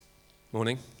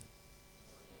Morning.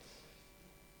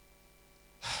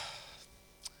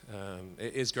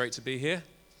 It is great to be here.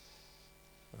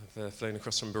 I've flown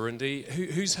across from Burundi.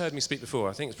 Who's heard me speak before?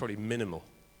 I think it's probably minimal.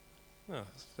 Oh, a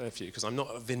fair few, because I'm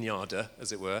not a vineyarder,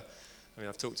 as it were. I mean,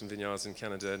 I've talked in vineyards in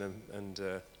Canada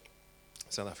and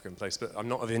South Africa and place, but I'm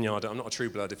not a vineyarder. I'm not a true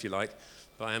blood, if you like,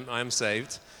 but I am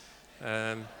saved.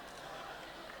 Who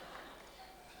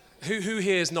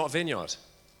here is not vineyard?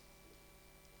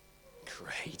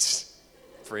 Great.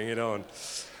 Bring it on.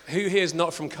 Who here is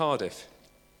not from Cardiff?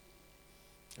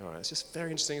 All right, it's just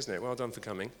very interesting, isn't it? Well done for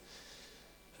coming.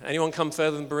 Anyone come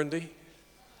further than Burundi?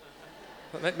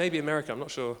 Maybe America, I'm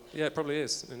not sure. Yeah, it probably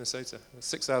is, Minnesota.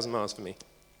 6,000 miles for me.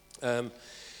 Guys,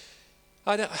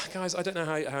 I don't know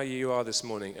how you are this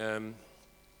morning.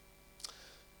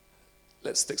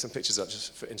 Let's stick some pictures up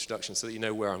just for introduction so that you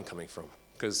know where I'm coming from.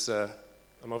 Because I'm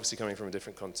obviously coming from a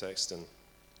different context. And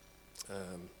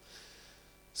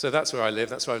so that's where I live.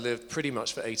 That's where I've lived pretty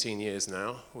much for 18 years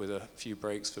now, with a few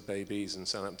breaks for babies in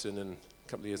Southampton and a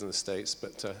couple of years in the States.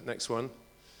 But next one.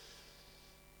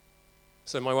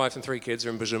 So my wife and 3 kids are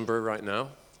in Bujumbura right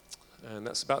now. And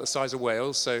that's about the size of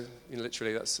Wales. So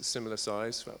literally that's a similar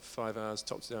size, about 5 hours,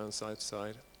 top to down, side to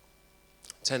side.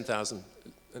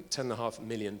 10.5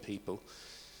 million people.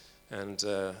 And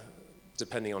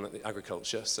depending on the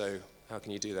agriculture. So how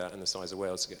can you do that in the size of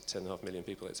Wales to get 10.5 million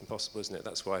people? It's impossible, isn't it?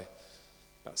 That's why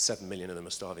about 7 million of them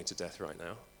are starving to death right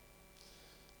now.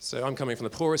 So I'm coming from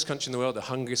the poorest country in the world, the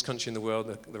hungriest country in the world,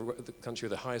 the country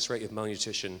with the highest rate of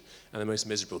malnutrition, and the most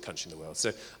miserable country in the world.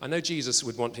 So I know Jesus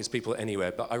would want his people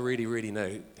anywhere, but I really, really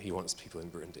know he wants people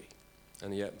in Burundi.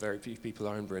 And yet very few people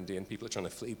are in Burundi, and people are trying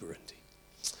to flee Burundi.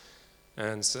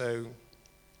 And so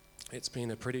it's been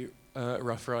a pretty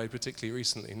rough ride, particularly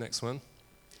recently. Next one.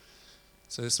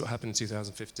 So this is what happened in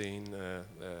 2015,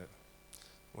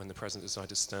 when the president decided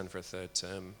to stand for a third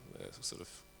term, sort of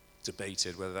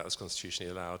debated whether that was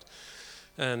constitutionally allowed.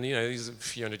 And, these are a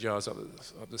few hundred yards up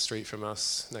the street from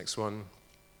us. Next one,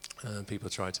 people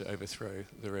tried to overthrow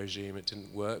the regime. It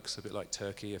didn't work. So a bit like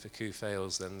Turkey, if a coup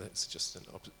fails, then it's just an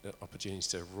opportunity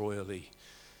to royally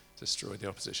destroy the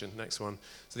opposition. Next one.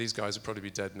 So these guys would probably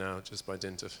be dead now just by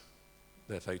dint of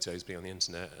their photos being on the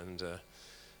internet.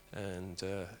 And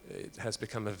it has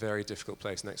become a very difficult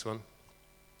place. Next one.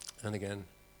 And again.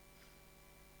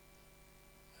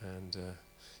 And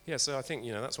so I think,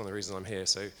 that's one of the reasons I'm here.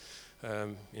 So,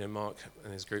 Mark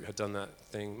and his group had done that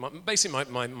thing. Basically,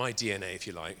 my DNA, if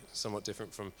you like, somewhat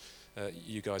different from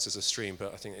you guys as a stream,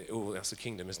 but I think that's the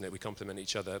kingdom, isn't it? We complement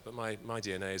each other. But my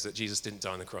DNA is that Jesus didn't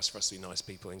die on the cross for us to be nice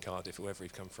people in Cardiff, or wherever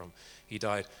we've come from. He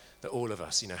died that all of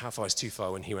us, how far is too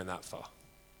far when he went that far?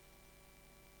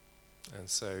 And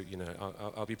so,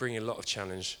 I'll be bringing a lot of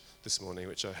challenge this morning,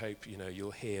 which I hope,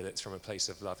 you'll hear that's from a place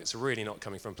of love. It's really not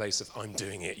coming from a place of, I'm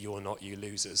doing it, you're not, you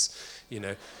losers.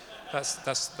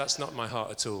 That's not my heart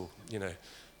at all.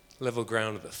 Level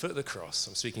ground at the foot of the cross.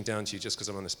 I'm speaking down to you just because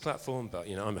I'm on this platform, but,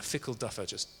 I'm a fickle duffer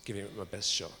just giving it my best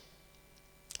shot.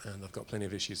 And I've got plenty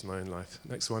of issues in my own life.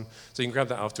 Next one. So you can grab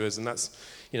that afterwards, and that's,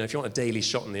 if you want a daily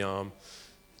shot in the arm,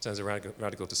 in terms of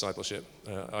radical discipleship,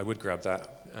 I would grab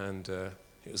that. And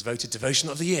it was voted Devotion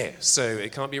of the Year, so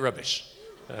it can't be rubbish.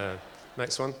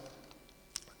 Next one.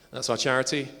 That's our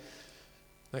charity.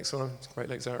 Next one, Great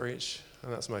Lakes Outreach.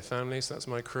 And that's my family, so that's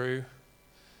my crew.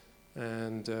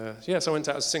 And so I went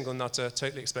out as a single nutter,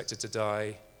 totally expected to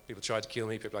die. People tried to kill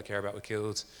me, people I care about were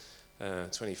killed.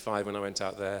 25 when I went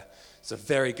out there. It's a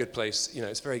very good place.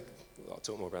 It's very, I'll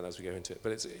talk more about that as we go into it.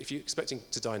 But if you're expecting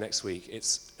to die next week,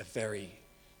 it's a very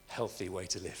healthy way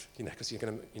to live, because you're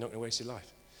not going to waste your life.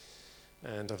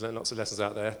 And I've learned lots of lessons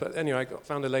out there. But anyway, I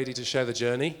found a lady to share the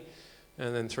journey.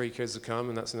 And then 3 kids have come,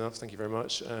 and that's enough. Thank you very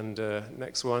much. And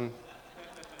next one.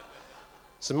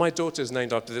 So my daughter is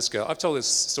named after this girl. I've told this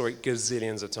story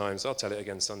gazillions of times. I'll tell it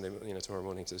again Sunday, tomorrow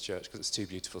morning to the church, because it's too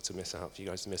beautiful to miss out, for you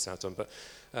guys to miss out on. But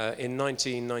in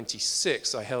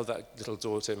 1996, I held that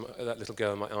little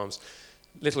girl in my arms,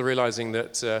 little realizing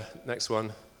that, next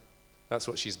one, that's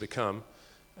what she's become.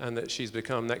 And that she's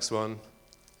become, next one,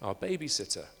 our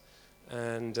babysitter.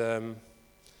 And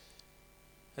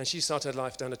she started her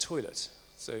life down a toilet.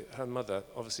 So her mother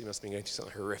obviously must have been going through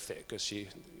something horrific, because she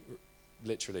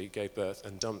literally gave birth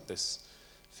and dumped this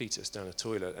fetus down a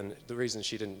toilet. And the reason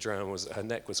she didn't drown was that her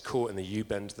neck was caught in the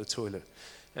U-bend of the toilet.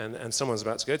 And someone was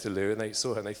about to go to the loo, and they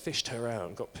saw her, and they fished her out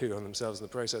and got poo on themselves in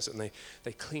the process, and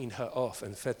they cleaned her off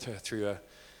and fed her through a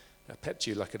pep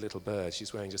tube like a little bird.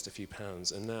 She's weighing just a few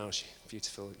pounds, and now she's a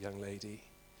beautiful young lady.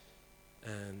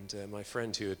 And my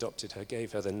friend who adopted her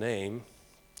gave her the name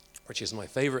which is my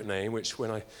favorite name, which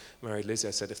when I married Lizzie,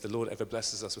 I said, if the Lord ever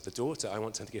blesses us with a daughter, I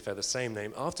want to give her the same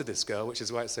name after this girl, which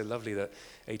is why it's so lovely that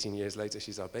 18 years later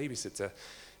she's our babysitter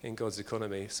in God's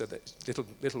economy. So that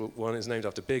little one is named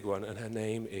after big one, and her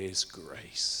name is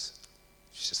Grace.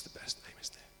 She's just the best name,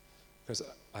 isn't it? Because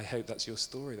I hope that's your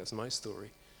story, that's my story.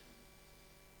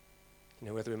 You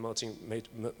know, whether we're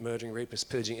murdering rapists,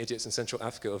 pillaging idiots in Central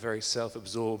Africa, or very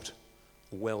self-absorbed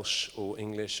Welsh or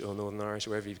English or Northern Irish,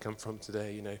 wherever you've come from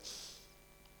today, you know,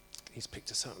 he's picked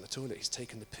us out in the toilet. He's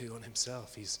taken the poo on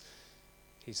himself.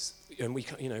 And we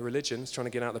can't, you know, religion's trying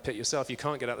to get out of the pit yourself. You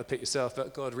can't get out of the pit yourself,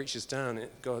 but God reaches down,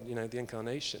 God, you know, the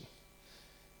incarnation,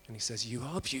 and he says, you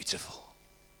are beautiful.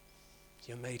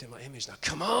 You're made in my image. Now,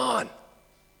 come on,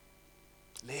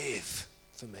 live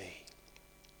for me.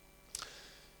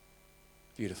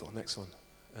 Beautiful. Next one.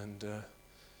 And,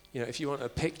 you know, if you want a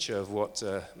picture of what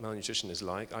malnutrition is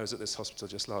like, I was at this hospital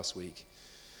just last week.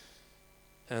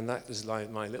 And that was like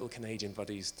my little Canadian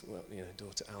buddy's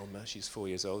daughter, Alma. She's 4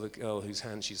 years old. The girl whose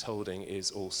hand she's holding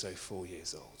is also 4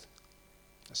 years old.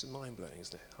 That's mind-blowing,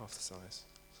 isn't it? Half the size.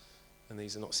 And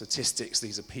these are not statistics.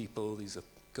 These are people. These are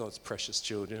God's precious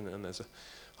children. And there's a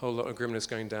whole lot of grimness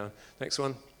going down. Next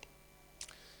one.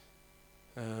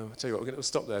 I'll tell you what, we'll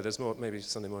stop there. There's more, maybe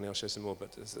Sunday morning I'll show some more,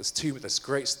 but there's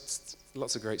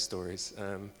lots of great stories.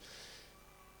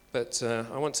 But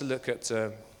I want to look at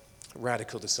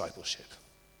radical discipleship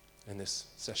in this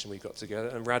session we got together.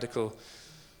 And radical,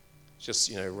 just,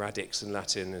 you know, radix in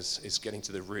Latin is getting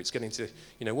to the roots, getting to,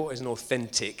 you know, what is an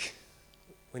authentic,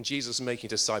 when Jesus was making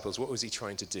disciples, what was he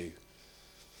trying to do?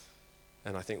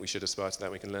 And I think we should aspire to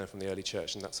that. We can learn from the early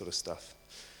church and that sort of stuff.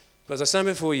 But as I stand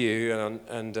before you,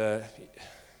 and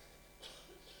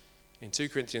in 2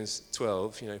 Corinthians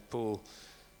 12, you know, Paul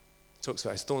talks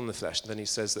about his thorn in the flesh, and then he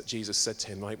says that Jesus said to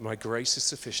him, my grace is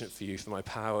sufficient for you, for my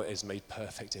power is made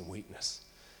perfect in weakness.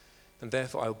 And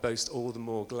therefore I'll boast all the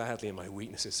more gladly in my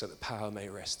weaknesses, so that power may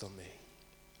rest on me.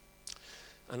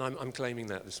 And I'm claiming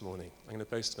that this morning. I'm going to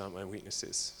boast about my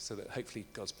weaknesses, so that hopefully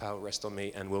God's power rests on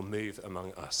me and will move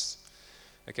among us.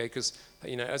 Okay, because,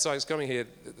 you know, as I was coming here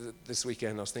this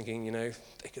weekend, I was thinking, you know,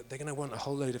 they're going to want a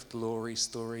whole load of glory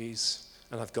stories,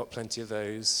 and I've got plenty of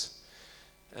those,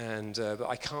 but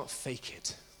I can't fake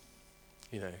it,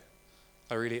 you know.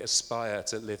 I really aspire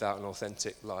to live out an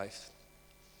authentic life,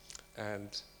 and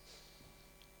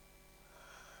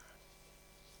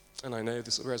I know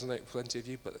this will resonate with plenty of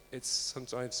you, but it's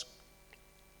sometimes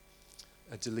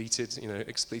a deleted, you know,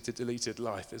 expleted, deleted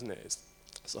life, isn't it? It's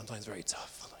sometimes very tough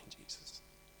following Jesus.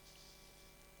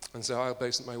 And so I'll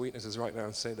boast my weaknesses right now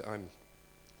and say that I'm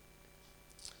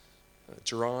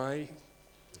dry,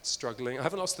 struggling. I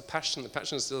haven't lost the passion. The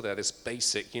passion is still there, this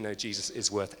basic, you know, Jesus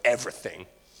is worth everything.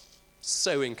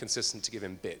 So inconsistent to give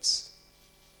him bits.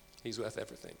 He's worth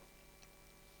everything.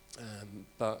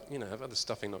 But, you know, I've had the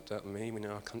stuffing knocked out of me. We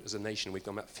know as a nation, we've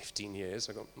gone back 15 years.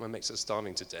 My mates are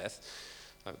starving to death.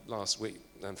 Last week,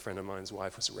 a friend of mine's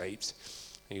wife was raped.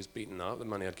 He was beaten up. The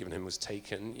money I'd given him was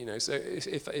taken. You know, so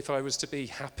if I was to be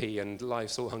happy and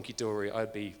life's all hunky-dory,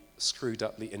 I'd be screwed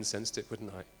uply insensitive,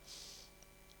 wouldn't I?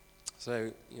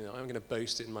 So, you know, I'm going to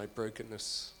boast in my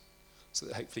brokenness so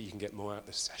that hopefully you can get more out of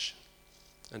this session.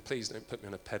 And please don't put me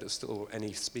on a pedestal or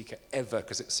any speaker ever,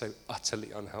 because it's so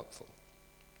utterly unhelpful.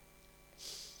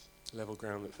 Level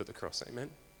ground for the cross, amen?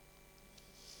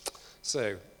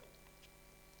 So,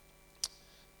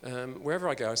 wherever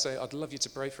I go, I say, I'd love you to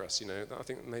pray for us, you know. I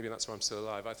think maybe that's why I'm still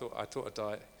alive. I thought I'd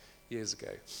die years ago.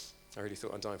 I really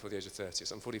thought I'd die before the age of 30.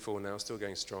 So I'm 44 now, still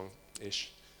going strong-ish.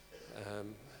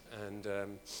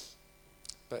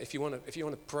 But if you want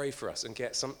to pray for us and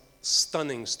get some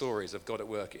stunning stories of God at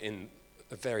work in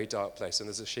a very dark place, and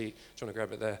there's a sheet, do you want to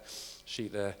grab it there?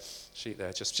 Sheet there.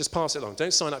 Just pass it along.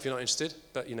 Don't sign up if you're not interested,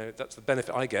 but, you know, that's the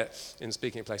benefit I get in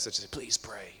speaking in places. I just say, please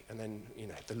pray. And then, you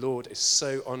know, the Lord is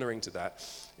so honoring to that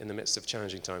in the midst of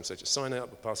challenging times. So just sign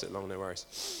up or pass it along, no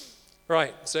worries.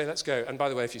 Right, so let's go. And by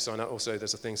the way, if you sign up, also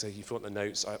there's a thing, so if you want the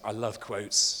notes, I love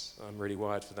quotes. I'm really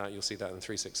wired for that. You'll see that in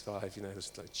 365, you know,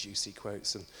 there's like juicy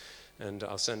quotes, and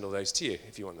I'll send all those to you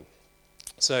if you want them.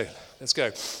 So let's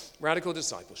go. Radical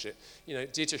discipleship. You know,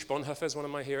 Dietrich Bonhoeffer is one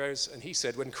of my heroes, and he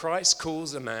said, when Christ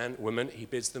calls a man, woman, he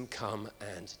bids them come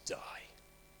and die.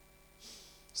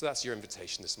 So that's your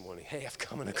invitation this morning. Hey, I've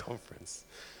come on a conference.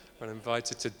 I'm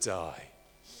invited to die.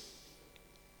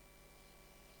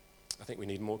 I think we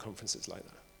need more conferences like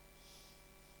that.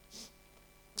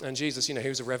 And Jesus, you know, he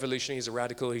was a revolutionary, he's a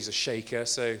radical, he's a shaker.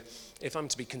 So if I'm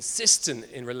to be consistent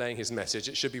in relaying his message,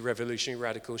 it should be revolutionary,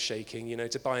 radical, shaking. You know,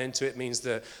 to buy into it means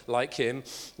that, like him,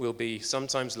 we'll be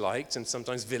sometimes liked and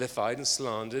sometimes vilified and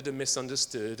slandered and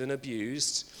misunderstood and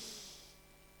abused.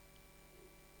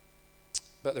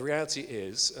 But the reality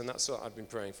is, and that's what I've been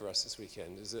praying for us this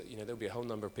weekend, is that, there'll be a whole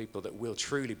number of people that will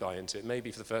truly buy into it.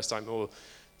 Maybe for the first time, or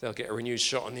they'll get a renewed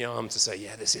shot on the arm to say,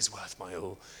 yeah, this is worth my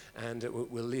all. And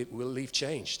we'll leave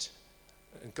changed.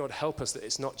 And God help us that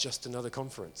it's not just another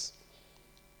conference.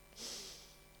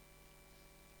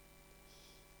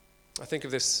 I think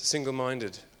of this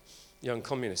single-minded young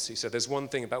communist. He said, there's one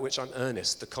thing about which I'm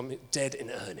earnest, dead in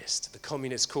earnest, the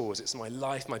communist cause. It's my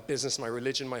life, my business, my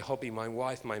religion, my hobby, my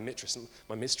wife, my mistress,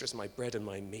 my bread and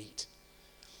my meat.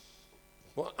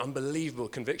 What unbelievable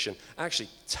conviction. Actually,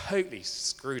 totally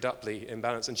screwed uply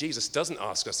imbalanced. And Jesus doesn't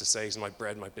ask us to say, it's my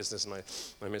bread, my business,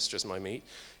 my mistress, my meat.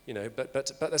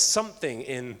 But there's something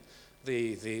in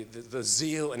the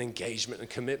zeal and engagement and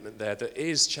commitment there that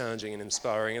is challenging and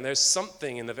inspiring. And there's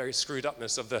something in the very screwed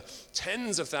upness of the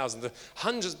tens of thousands, the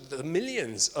hundreds, the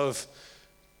millions of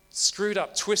screwed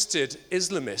up, twisted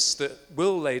Islamists that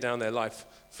will lay down their life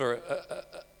for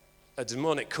a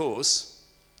demonic cause,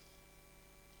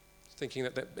 thinking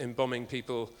that in bombing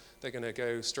people, they're going to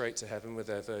go straight to heaven with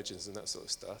their virgins and that sort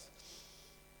of stuff.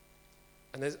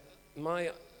 And there's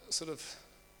my sort of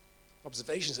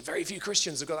observations that very few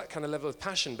Christians have got that kind of level of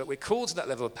passion, but we're called to that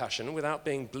level of passion without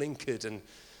being blinkered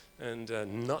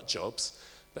and nut jobs.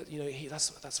 But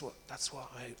that's what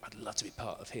I'd love to be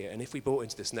part of here. And if we bought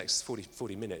into this next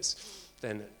 40 minutes,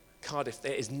 then Cardiff,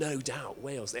 there is no doubt,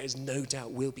 Wales, there is no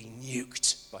doubt will be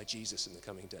nuked by Jesus in the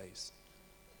coming days.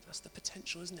 That's the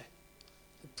potential, isn't it?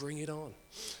 Bring it on.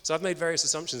 So I've made various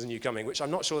assumptions in you coming, which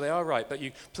I'm not sure they are right, but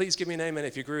you please give me an amen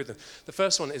if you agree with them. The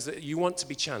first one is that you want to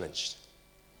be challenged.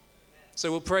 So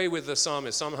we'll pray with the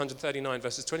psalmist, Psalm 139,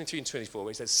 verses 23 and 24,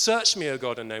 where he says, search me, O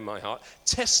God, and know my heart.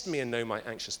 Test me and know my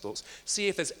anxious thoughts. See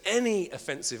if there's any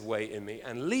offensive way in me,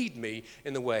 and lead me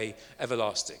in the way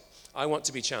everlasting. I want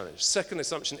to be challenged. Second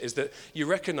assumption is that you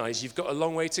recognize you've got a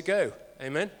long way to go.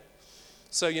 Amen?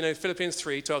 So, Philippians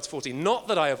 3, 12 to 14, not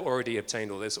that I have already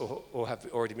obtained all this or have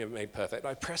already been made perfect, but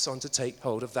I press on to take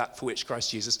hold of that for which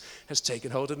Christ Jesus has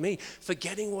taken hold of me.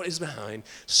 Forgetting what is behind,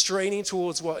 straining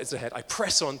towards what is ahead, I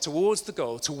press on towards the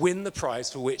goal to win the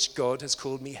prize for which God has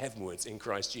called me heavenwards in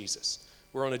Christ Jesus.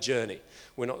 We're on a journey.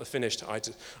 We're not the finished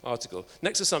article.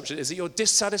 Next assumption is that you're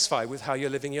dissatisfied with how you're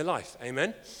living your life.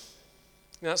 Amen?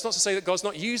 Now, that's not to say that God's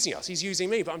not using us. He's using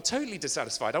me, but I'm totally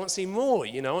dissatisfied. I want to see more,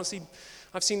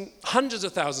 I've seen hundreds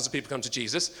of thousands of people come to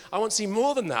Jesus. I want to see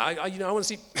more than that. I want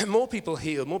to see more people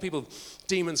healed, more people,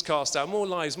 demons cast out, more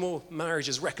lives, more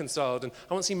marriages reconciled. And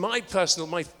I want to see my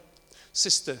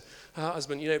sister, her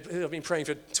husband, who I've been praying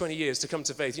for 20 years to come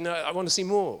to faith. I want to see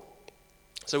more.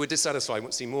 So we're dissatisfied. We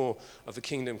want to see more of the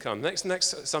kingdom come.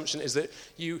 Next assumption is that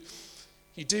you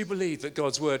do believe that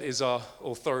God's word is our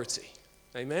authority.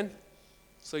 Amen?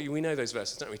 So we know those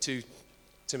verses, don't we? 2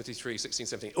 Timothy 3, 16,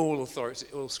 17, all authority,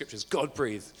 all scriptures,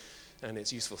 God-breathed, and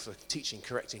it's useful for teaching,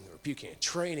 correcting, rebuking, and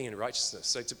training in righteousness.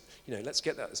 So, let's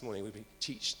get that this morning. We'll be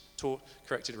taught,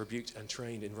 corrected, rebuked, and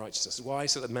trained in righteousness. Why?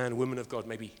 So that man, woman of God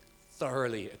may be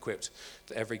thoroughly equipped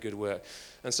for every good work.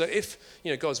 And so if,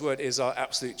 God's word is our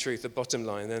absolute truth, the bottom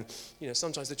line, then,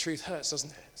 sometimes the truth hurts, doesn't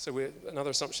it? So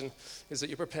another assumption is that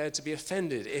you're prepared to be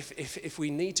offended. If we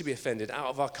need to be offended out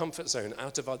of our comfort zone,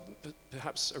 out of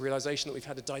perhaps a realization that we've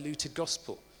had a diluted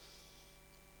gospel,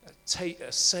 a tame,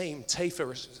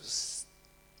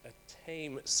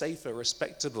 safer,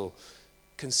 respectable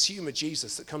consumer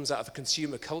Jesus that comes out of a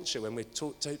consumer culture when we're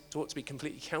taught to be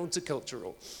completely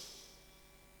countercultural.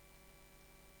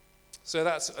 So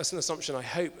that's an assumption, I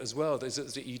hope, as well,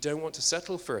 that you don't want to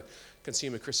settle for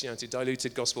consumer Christianity,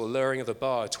 diluted gospel, lowering of the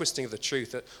bar, twisting of the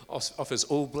truth that offers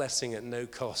all blessing at no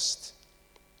cost.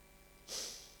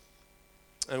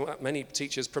 And many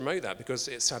teachers promote that because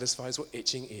it satisfies what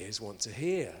itching ears want to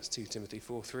hear. That's 2 Timothy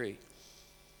 4:3.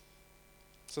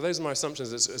 So those are my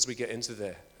assumptions as we get into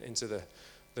the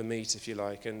meat, if you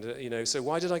like. And, so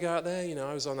why did I go out there?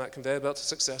 I was on that conveyor belt to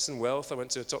success and wealth. I went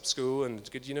to a top school and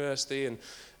good university, and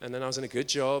then I was in a good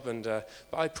job. But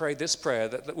I prayed this prayer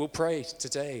that we'll pray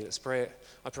today. Let's pray it.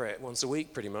 I pray it once a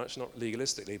week, pretty much, not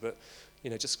legalistically, but,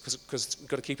 just because we've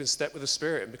got to keep in step with the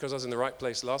Spirit. And because I was in the right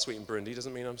place last week in Burundi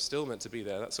doesn't mean I'm still meant to be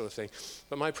there, that sort of thing.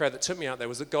 But my prayer that took me out there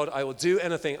was that, God, I will do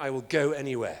anything, I will go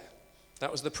anywhere.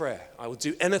 That was the prayer. I will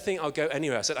do anything, I'll go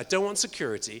anywhere. I said, I don't want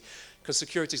security, because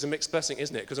security is a mixed blessing,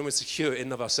 isn't it? Because when we're secure in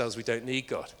and of ourselves, we don't need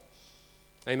God.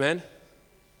 Amen?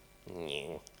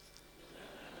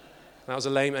 That was a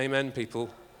lame amen,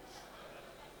 people.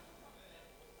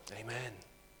 Amen.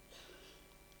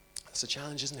 That's a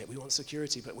challenge, isn't it? We want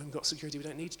security, but when we've got security, we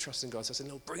don't need to trust in God. So I said,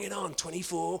 no, bring it on,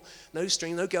 24, no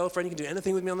string, no girlfriend, you can do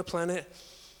anything with me on the planet.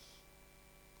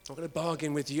 I'm not going to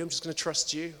bargain with you, I'm just going to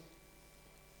trust you.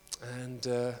 And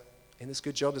in this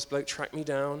good job, this bloke tracked me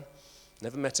down.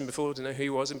 Never met him before, didn't know who he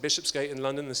was, in Bishopsgate in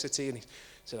London, the city, and he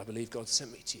said, I believe God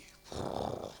sent me to you.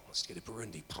 Wants to go to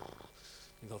Burundi.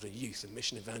 Involved in youth and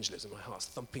mission evangelism. My heart's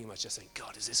thumping in my chest saying,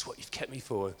 God, is this what you've kept me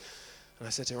for? And I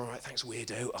said to him, all right, thanks,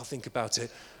 weirdo. I'll think about it.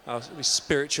 I'll be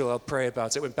spiritual. I'll pray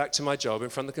about it. Went back to my job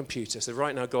in front of the computer. Said,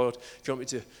 right now, God, if you want me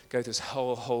to go to this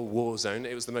whole war zone.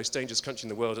 It was the most dangerous country in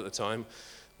the world at the time,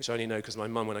 which I only know because my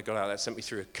mum, when I got out there, sent me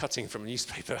through a cutting from a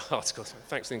newspaper article.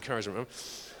 Thanks for the encouragement,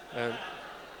 Mum.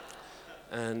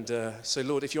 So,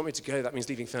 Lord, if you want me to go, that means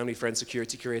leaving family, friends,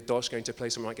 security, career, dosh, going to a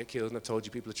place where I might get killed. And I've told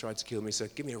you people have tried to kill me. So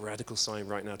give me a radical sign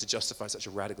right now to justify such a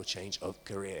radical change of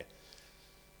career.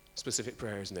 Specific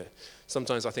prayer, isn't it?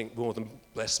 Sometimes I think more than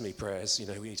bless me prayers, we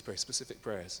need to pray specific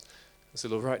prayers. And so,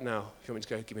 Lord, right now, if you want me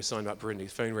to go, give me a sign about Burundi. The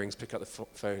phone rings, pick up the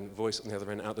phone, voice on the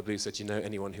other end, out of the blue, said, you know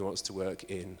anyone who wants to work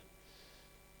in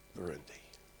Burundi?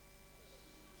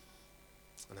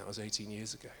 And that was 18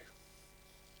 years ago.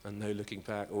 And no looking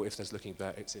back, or if there's looking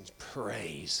back, it's in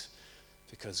praise,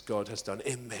 because God has done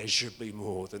immeasurably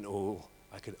more than all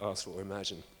I could ask for or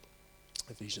imagine.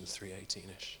 Ephesians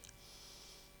 3:18-ish.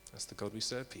 That's the God we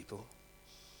serve, people.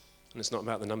 And it's not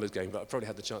about the numbers game, but I've probably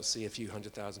had the chance to see a few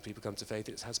 100,000 people come to faith.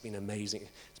 It has been amazing.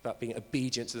 It's about being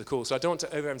obedient to the call. So I don't want to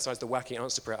overemphasize the wacky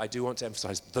answer prayer. I do want to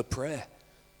emphasize the prayer.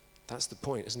 That's the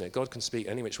point, isn't it? God can speak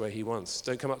any which way he wants.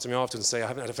 Don't come up to me afterwards and say, I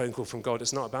haven't had a phone call from God.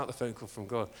 It's not about the phone call from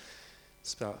God.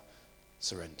 It's about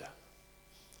surrender.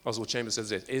 Oswald Chambers says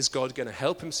this, is God going to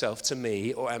help himself to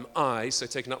me, or am I so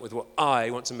taken up with what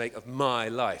I want to make of my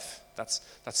life? That's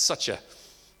such a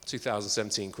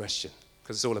 2017 question,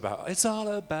 because it's all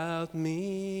about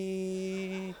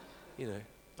me. I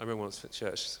remember once at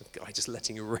church, a guy just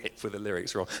letting it rip with the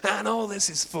lyrics wrong. And all this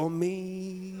is for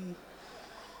me,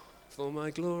 for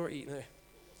my glory.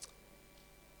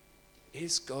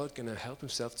 Is God going to help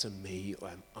himself to me, or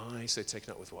am I so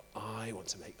taken up with what I want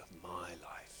to make of my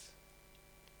life?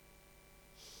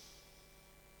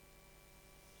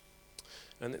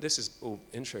 And this is all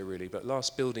intro, really, but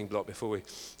last building block before we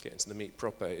get into the meat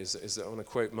proper is that I want to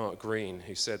quote Mark Green,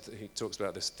 who said that he talks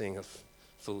about this thing of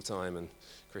full-time and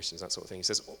Christians, that sort of thing. He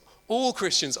says, all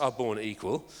Christians are born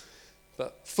equal,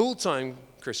 but full-time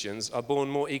Christians are born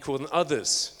more equal than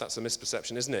others. That's a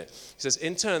misperception, isn't it? He says,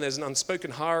 in turn, there's an unspoken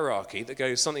hierarchy that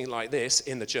goes something like this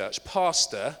in the church.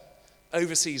 Pastor,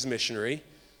 overseas missionary,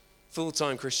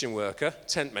 full-time Christian worker,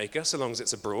 tent maker, so long as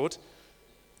it's abroad,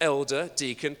 elder,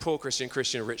 deacon, poor Christian,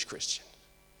 rich Christian.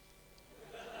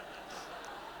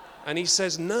 And he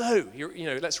says, no,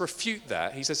 let's refute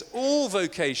that. He says, all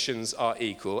vocations are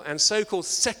equal, and so-called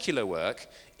secular work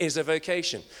is a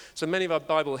vocation. So many of our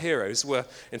Bible heroes were,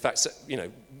 in fact,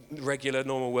 regular,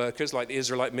 normal workers, like the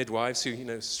Israelite midwives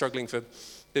who, struggling for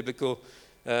biblical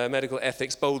medical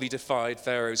ethics, boldly defied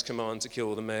Pharaoh's command to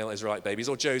kill the male Israelite babies,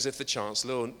 or Joseph the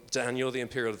chancellor, or Daniel the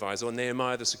imperial advisor, or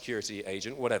Nehemiah the security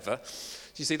agent, whatever.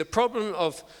 You see,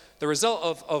 the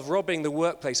result of robbing the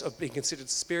workplace of being considered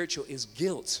spiritual is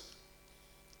guilt.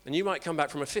 And you might come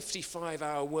back from a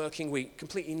 55-hour working week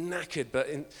completely knackered, but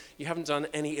you haven't done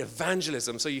any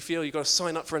evangelism, so you feel you've got to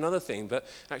sign up for another thing. But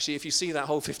actually, if you see that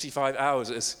whole 55 hours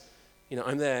as,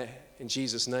 I'm there in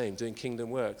Jesus' name doing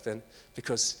kingdom work, then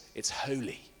because it's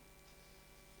holy,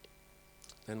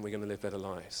 then we're going to live better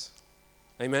lives.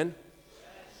 Amen?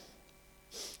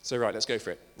 So right, let's go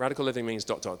for it. Radical living means ...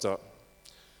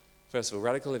 First of all,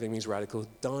 radical living means radical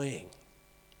dying.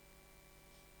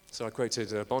 So I quoted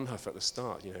Bonhoeffer at the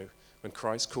start, when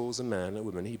Christ calls a man, a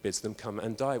woman, he bids them come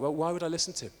and die. Well, why would I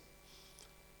listen to him?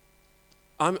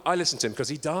 I listen to him because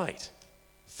he died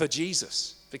for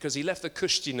Jesus, because he left the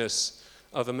cushiness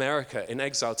of America in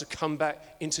exile to come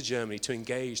back into Germany to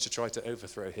engage, to try to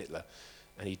overthrow Hitler,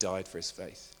 and he died for his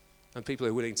faith. And people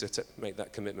who are willing to make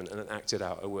that commitment and act it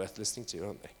out are worth listening to,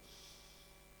 aren't they?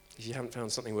 If you haven't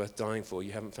found something worth dying for,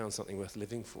 you haven't found something worth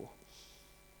living for.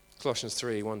 Colossians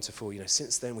 3:1-4,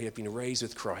 since then we have been raised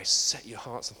with Christ. Set your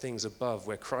hearts on things above,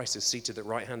 where Christ is seated at the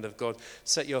right hand of God.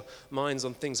 Set your minds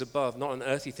on things above, not on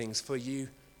earthly things, for you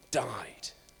died.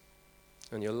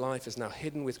 And your life is now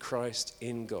hidden with Christ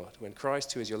in God. When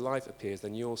Christ, who is your life, appears,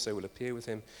 then you also will appear with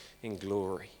him in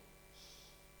glory.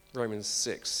 Romans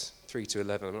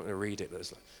 6:3-11, I'm not going to read it, but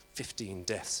there's like 15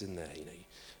 deaths in there,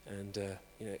 and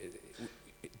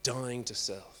dying to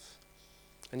self.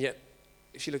 And yet,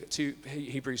 if you look at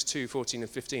Hebrews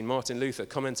 2:14-15, Martin Luther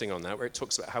commenting on that, where it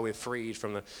talks about how we're freed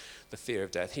from the fear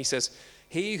of death, he says,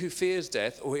 he who fears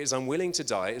death or is unwilling to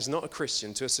die is not a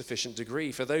Christian to a sufficient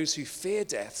degree. For those who fear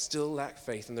death still lack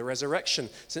faith in the resurrection,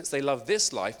 since they love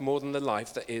this life more than the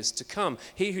life that is to come.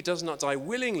 He who does not die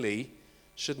willingly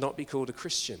should not be called a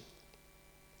Christian.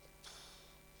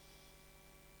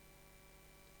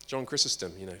 John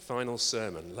Chrysostom, final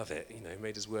sermon, love it.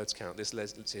 Made his words count. This led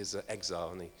to his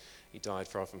exile, and he died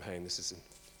far from home. This is in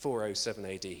 407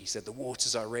 AD. He said, "The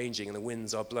waters are raging and the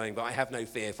winds are blowing, but I have no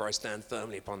fear, for I stand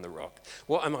firmly upon the rock.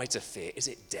 What am I to fear? Is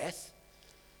it death?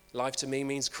 Life to me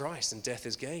means Christ, and death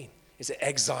is gain. Is it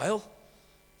exile?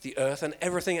 The earth and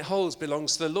everything it holds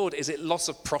belongs to the Lord. Is it loss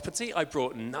of property? I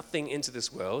brought nothing into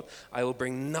this world. I will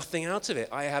bring nothing out of it.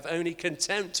 I have only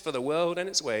contempt for the world and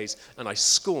its ways, and I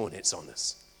scorn its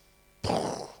honors."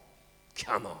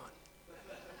 Come on.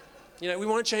 We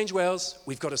want to change Wales.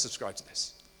 We've got to subscribe to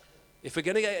this. If we're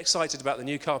going to get excited about the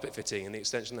new carpet fitting and the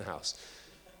extension of the house,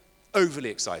 overly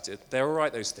excited, they're all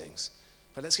right, those things.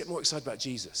 But let's get more excited about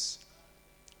Jesus.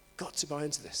 Got to buy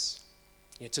into this.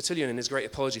 Tertullian, in his great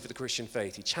apology for the Christian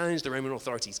faith, he challenged the Roman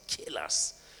authorities: kill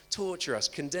us, torture us,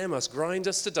 condemn us, grind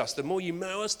us to dust. The more you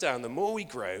mow us down, the more we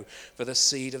grow, for the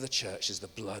seed of the church is the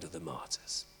blood of the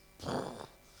martyrs. Love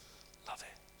it.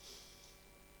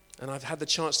 And I've had the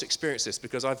chance to experience this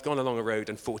because I've gone along a road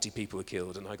and 40 people were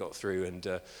killed, and I got through, and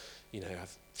does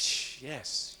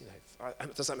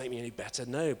that make me any better?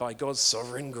 No, by God's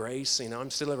sovereign grace, I'm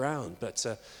still around. But,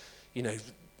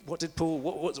 what did Paul,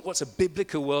 what's a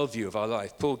biblical worldview of our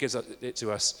life? Paul gives it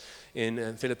to us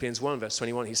in Philippians 1, verse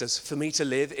 21. He says, "For me to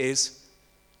live is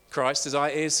Christ, to die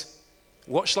is,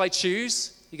 what shall I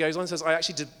choose?" He goes on and says, "I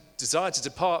actually desire to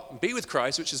depart and be with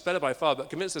Christ, which is better by far,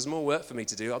 but convinced there's more work for me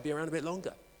to do, I'll be around a bit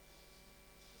longer."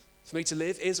 For me to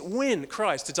live is win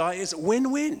Christ, to die is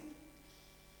win-win.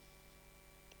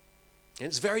 And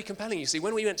it's very compelling. You see,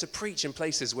 when we went to preach in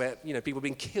places where, people were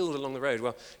being killed along the road,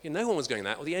 well, no one was going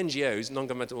that. Well, the NGOs,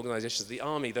 non-governmental organizations, the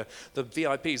army, the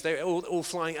VIPs, they were all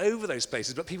flying over those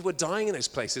places, but people were dying in those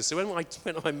places. So when I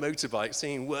went on my motorbike,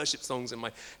 singing worship songs in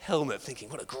my helmet, thinking,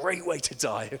 what a great way to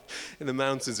die in the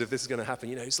mountains if this is going to happen.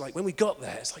 It's like when we got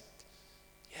there, it's like,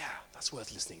 yeah, that's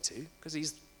worth listening to, because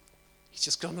he's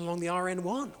just gone along the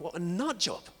RN1. What a nut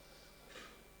job.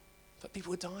 But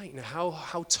people are dying.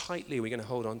 How tightly are we going to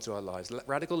hold on to our lives?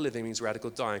 Radical living means radical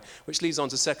dying, which leads on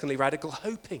to, secondly, radical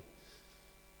hoping.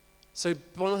 So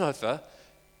Bonhoeffer,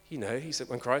 he said,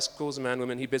 when Christ calls a man,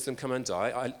 woman, he bids them come and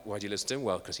die. Why do you listen to him?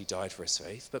 Well, because he died for his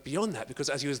faith. But beyond that, because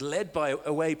as he was led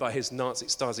away by his Nazi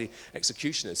Stasi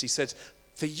executioners, he said,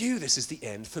 for you this is the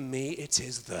end, for me it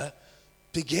is the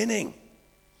beginning.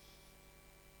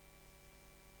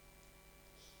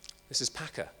 This is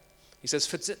Packer. He says,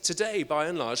 for today, by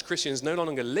and large, Christians no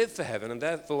longer live for heaven and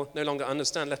therefore no longer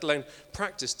understand, let alone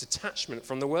practice, detachment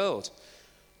from the world.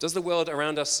 Does the world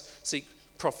around us seek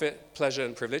profit, pleasure,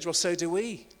 and privilege? Well, so do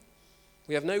we.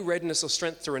 We have no readiness or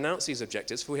strength to renounce these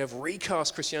objectives, for we have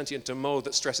recast Christianity into a mold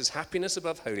that stresses happiness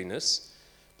above holiness,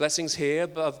 blessings here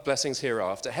above blessings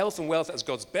hereafter, health and wealth as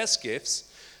God's best gifts,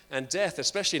 and death,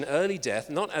 especially an early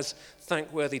death, not as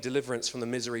thankworthy deliverance from the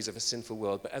miseries of a sinful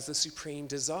world, but as the supreme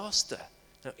disaster.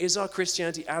 Now, is our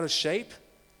Christianity out of shape?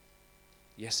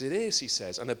 Yes, it is, he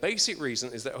says. And the basic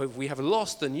reason is that we have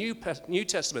lost the New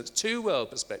Testament's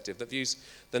two-world perspective that views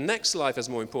the next life as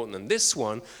more important than this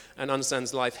one and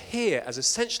understands life here as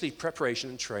essentially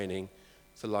preparation and training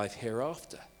for life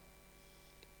hereafter.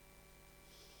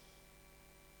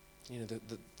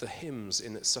 The hymns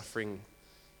in suffering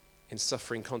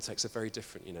context are very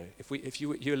different. If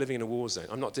you're living in a war zone,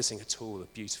 I'm not dissing at all the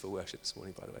beautiful worship this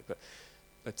morning, by the way,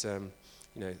 but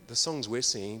the songs we're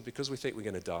singing, because we think we're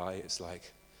going to die, it's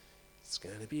like, it's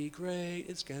going to be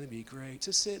great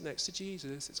to sit next to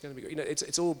Jesus, it's going to be great.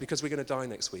 It's all because we're going to die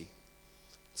next week.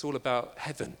 It's all about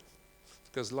heaven,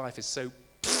 because life is so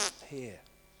here.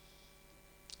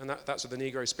 And that's what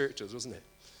the Negro spirituals, wasn't it?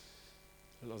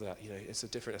 I love that. It's a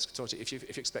different eschatology. If you're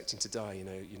expecting to die,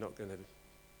 you're not going to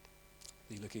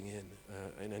be looking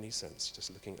in any sense, just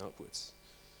looking upwards.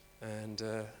 And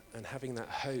having that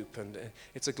hope, and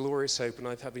it's a glorious hope, and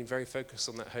I've been very focused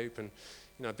on that hope, and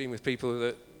I've been with people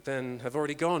that then have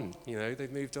already gone,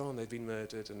 they've moved on, they've been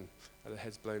murdered and had their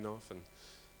heads blown off,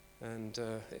 and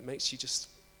it makes you just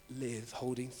live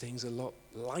holding things a lot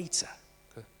lighter,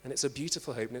 and it's a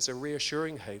beautiful hope, and it's a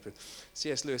reassuring hope. And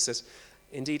C.S. Lewis says,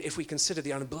 indeed, if we consider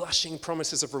the unblushing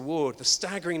promises of reward, the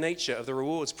staggering nature of the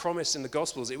rewards promised in the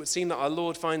Gospels, it would seem that our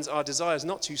Lord finds our desires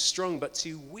not too strong, but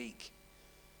too weak.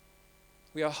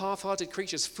 We are half-hearted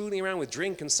creatures fooling around with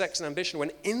drink and sex and ambition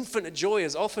when infinite joy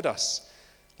is offered us.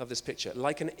 Love this picture.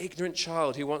 Like an ignorant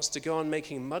child who wants to go on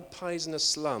making mud pies in a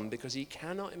slum because he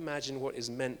cannot imagine what is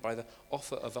meant by the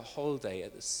offer of a holiday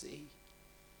at the sea.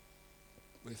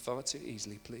 We're far too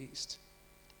easily pleased.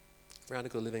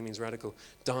 Radical living means radical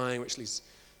dying, which leads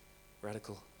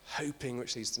radical hoping,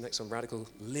 which leads to the next one, radical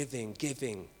living,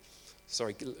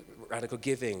 radical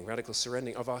giving, radical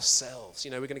surrendering of ourselves.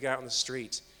 We're going to go out on the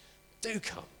street. Do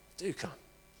come.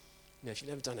 If you've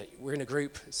never done it, we're in a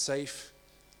group, it's safe.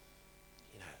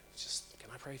 Just, can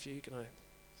I pray for you? Can I?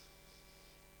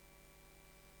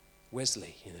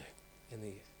 Wesley, in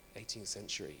the 18th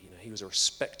century, he was a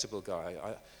respectable guy.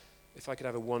 If I could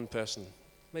have one person,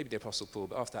 maybe the Apostle Paul,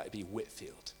 but after that it'd be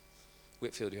Whitefield.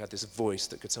 Whitefield, who had this voice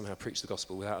that could somehow preach the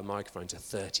gospel without a microphone to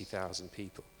 30,000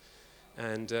 people.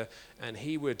 And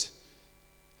he would,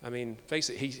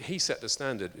 basically, he set the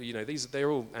standard.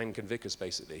 They're all Anglican vicars,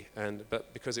 basically.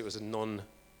 But because it was a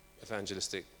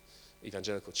non-evangelistic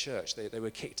evangelical church, they were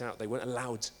kicked out. They weren't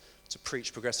allowed to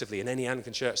preach progressively in any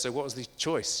Anglican church. So what was the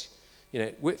choice?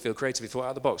 Whitefield creatively thought out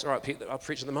of the box. All right, I'll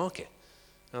preach at the market,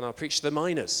 and I'll preach to the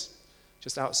miners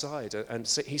just outside. And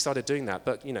so he started doing that.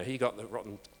 But he got the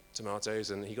rotten tomatoes,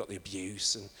 and he got the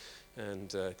abuse, and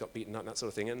got beaten up, and that sort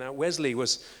of thing. And now Wesley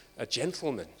was a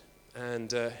gentleman,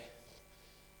 and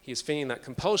he was feeling that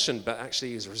compulsion, but actually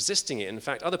he was resisting it. In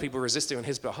fact, other people were resisting on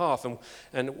his behalf.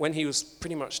 And when he was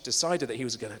pretty much decided that he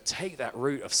was going to take that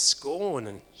route of scorn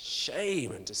and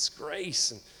shame and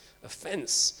disgrace and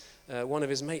offense, one of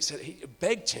his mates he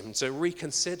begged him to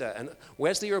reconsider. And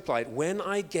Wesley replied, "When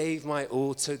I gave my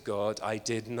all to God, I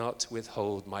did not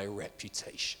withhold my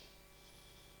reputation."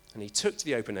 And he took to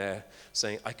the open air,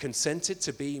 saying, "I consented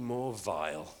to be more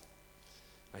vile.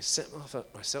 I set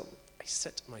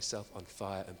myself on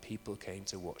fire, and people came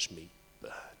to watch me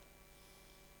burn."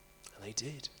 And they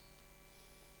did.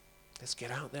 Let's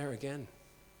get out there again.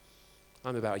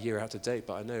 I'm about a year out of date,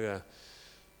 but I know,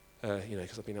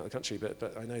 because I've been out of the country,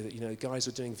 but I know that, guys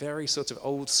are doing very sort of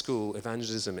old school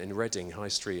evangelism in Reading High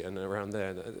Street and around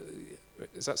there.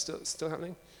 Is that still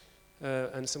happening?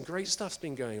 And some great stuff's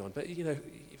been going on. But,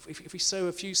 if we sow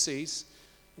a few seeds,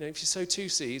 if you sow 2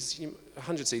 seeds,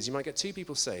 100 seeds, you might get 2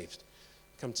 people saved,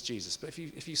 come to Jesus. But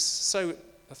if you sow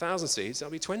 1,000 seeds,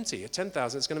 that'll be 20. At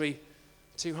 10,000, it's going to be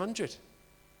 200.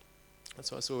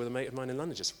 That's what I saw with a mate of mine in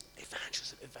London, just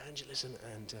evangelism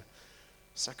and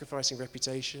sacrificing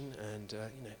reputation and,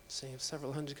 seeing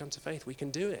several hundred come to faith. We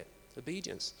can do it.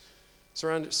 Obedience.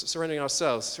 Surrendering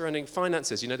ourselves, surrendering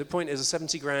finances. The point is a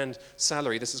 70 grand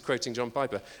salary, this is quoting John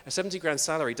Piper, a 70 grand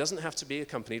salary doesn't have to be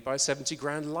accompanied by a 70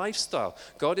 grand lifestyle.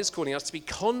 God is calling us to be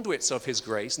conduits of his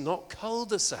grace, not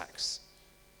cul-de-sacs.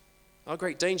 Our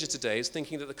great danger today is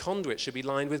thinking that the conduit should be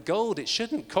lined with gold. It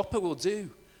shouldn't. Copper will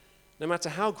do. No matter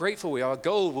how grateful we are,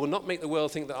 gold will not make the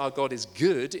world think that our God is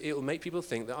good. It will make people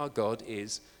think that our God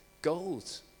is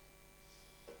gold.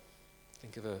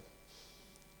 Think of a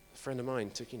friend of mine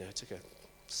took a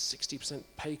 60%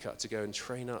 pay cut to go and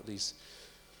train up these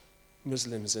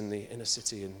Muslims in the inner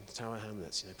city in Tower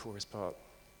Hamlets, poorest part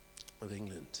of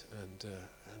England, and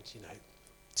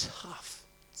tough.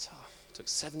 It took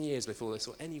 7 years before they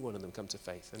saw any one of them come to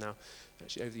faith, and now,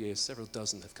 actually, over the years, several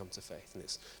dozen have come to faith,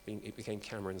 and it became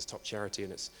Cameron's top charity,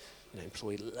 and it's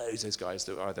employed loads of those guys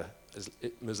that were either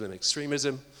Muslim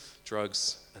extremism,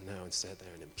 drugs, and now instead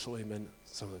they're in employment.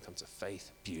 Some of them come to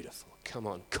faith. Beautiful. Come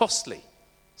on. Costly.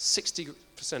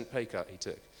 60% pay cut he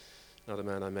took. Another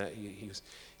man I met,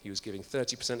 he was giving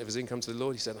 30% of his income to the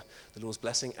Lord. He said, "The Lord's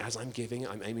blessing as I'm giving.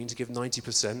 I'm aiming to give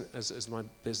 90% as my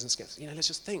business gets." Let's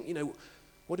just think,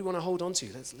 what do we want to hold on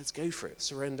to? Let's go for it.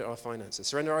 Surrender our finances.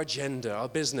 Surrender our agenda, our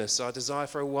business, our desire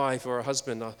for a wife or a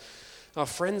husband, our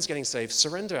friends getting saved.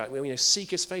 Surrender it.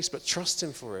 Seek his face, but trust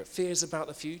him for it. Fears about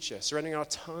the future. Surrendering our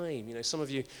time. Some of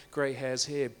you grey hairs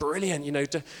here. Brilliant.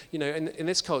 In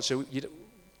this culture,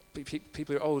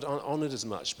 people who are old aren't honoured as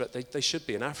much, but they should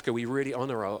be. In Africa, we really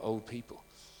honour our old people.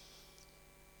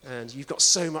 And you've got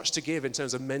so much to give in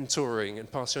terms of mentoring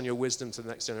and passing on your wisdom to the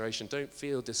next generation. Don't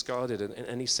feel discarded in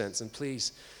any sense. And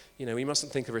please, we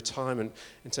mustn't think of retirement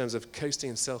in terms of coasting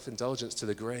and self-indulgence to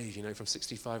the grave, from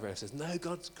 65 where it says, no,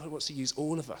 God wants to use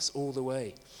all of us all the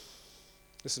way.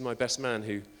 This is my best man,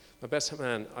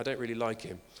 I don't really like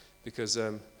him because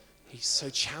he's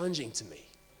so challenging to me.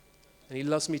 And he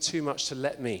loves me too much to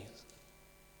let me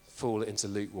fall into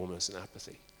lukewarmness and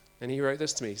apathy. And he wrote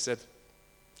this to me. He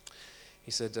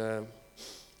said,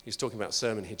 he was talking about a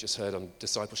sermon he'd just heard on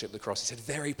discipleship of the cross. He said,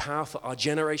 very powerful. Our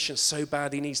generation so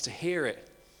badly needs to hear it.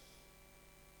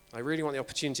 I really want the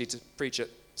opportunity to preach at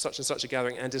such and such a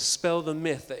gathering and dispel the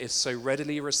myth that is so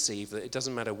readily received that it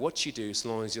doesn't matter what you do, so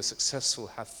long as you're successful,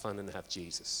 have fun, and have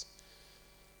Jesus.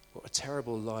 What a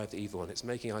terrible lie of the evil one. It's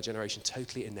making our generation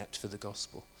totally inept for the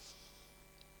gospel.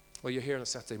 Well, you're here on a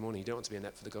Saturday morning. You don't want to be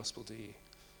inept for the gospel, do you?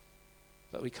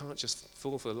 But we can't just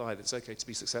fall for the lie that it's okay to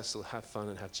be successful, have fun,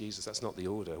 and have Jesus. That's not the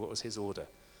order. What was his order?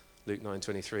 Luke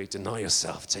 9:23, deny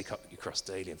yourself, take up your cross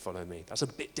daily, and follow me. That's a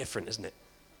bit different, isn't it?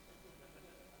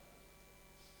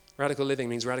 Radical living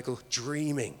means radical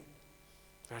dreaming.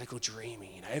 Radical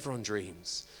dreaming. Everyone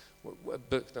dreams. A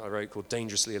book that I wrote called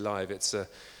Dangerously Alive. It's a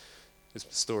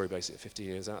story basically 50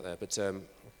 years out there, but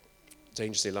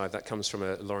Dangerously Alive, that comes from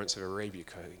a Lawrence of Arabia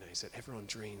quote. He said, everyone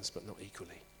dreams, but not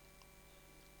equally.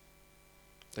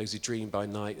 Those who dream by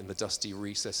night in the dusty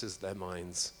recesses of their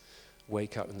minds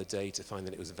wake up in the day to find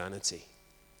that it was vanity.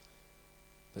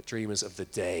 But dreamers of the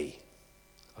day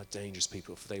are dangerous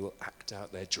people, for they will act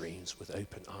out their dreams with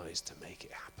open eyes to make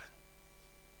it happen.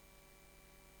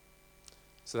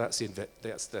 So that's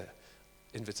the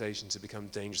invitation to become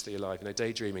dangerously alive.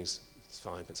 Daydreaming's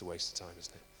fine, but it's a waste of time,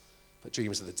 isn't it? But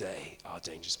dreamers of the day are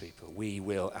dangerous people. We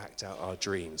will act out our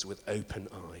dreams with open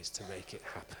eyes to make it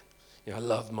happen. I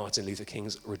love Martin Luther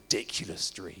King's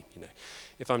ridiculous dream.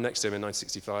 If I'm next to him in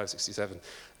 1965, 67,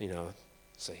 I'll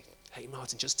say, hey,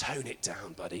 Martin, just tone it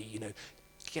down, buddy.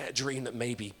 Get a dream that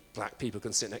maybe black people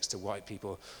can sit next to white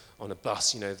people on a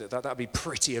bus. That'd be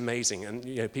pretty amazing.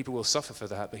 And, people will suffer for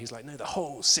that. But he's like, no, the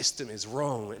whole system is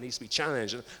wrong. It needs to be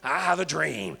challenged. And I have a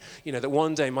dream, that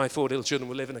one day my 4 little children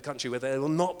will live in a country where they will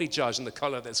not be judged on the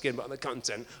color of their skin, but on the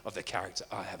content of their character.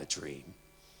 I have a dream.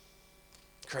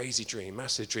 Crazy dream,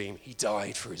 massive dream. He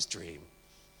died for his dream.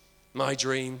 My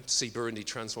dream, to see Burundi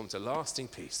transformed to lasting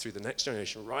peace through the next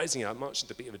generation, rising out, marching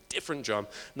to the beat of a different drum,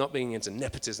 not being into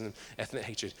nepotism, ethnic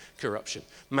hatred, corruption.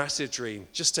 Massive dream,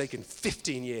 just taken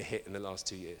 15-year hit in the last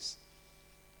 2 years.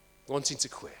 Wanting to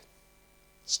quit,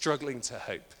 struggling to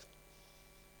hope.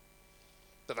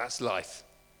 But that's life,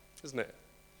 isn't it?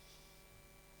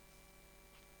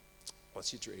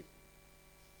 What's your dream?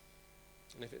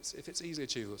 And if it's easily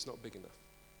achievable, it's not big enough.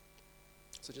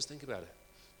 So just think about it,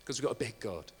 because we've got a big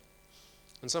God.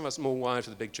 And some of us are more wired for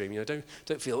the big dream.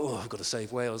 Don't feel, I've got to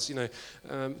save Wales.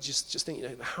 Just think,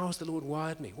 how has the Lord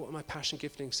wired me? What are my passion,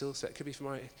 gifting, skill set? It could be for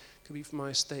my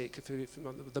estate. It could be for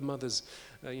the mothers,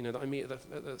 that I meet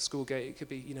at the school gate. It could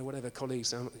be, whatever,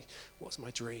 colleagues. What's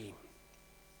my dream?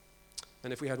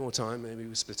 And if we had more time, maybe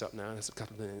we split up now. There's a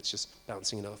couple of minutes just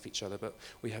bouncing it off each other, but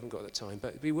we haven't got that time. But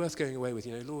it'd be worth going away with,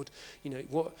 Lord,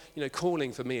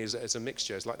 calling for me is a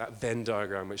mixture. It's like that Venn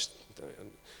diagram, which,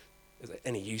 is there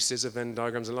any uses of Venn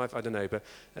diagrams in life? I don't know, but,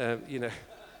 do you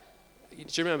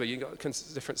remember, you've got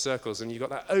different circles, and you've got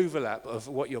that overlap of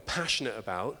what you're passionate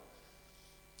about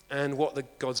and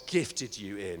what God's gifted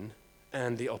you in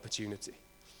and the opportunity.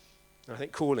 And I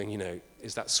think calling,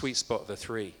 is that sweet spot of the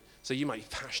three. So you might be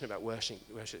passionate about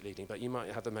worship leading, but you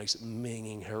might have the most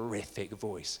minging, horrific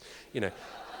voice.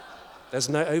 There's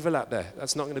no overlap there.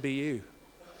 That's not going to be you.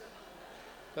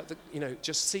 But,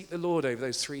 just seek the Lord over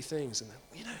those three things. And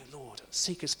then, Lord,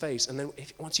 seek his face. And then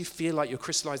once you feel like you're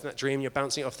crystallizing that dream, you're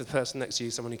bouncing it off the person next to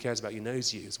you, someone who cares about you,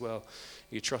 knows you as well.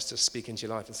 You trust to speak into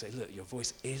your life and say, look, your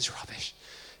voice is rubbish.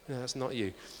 That's not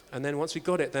you. And then once we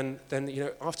got it, then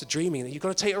after dreaming, you've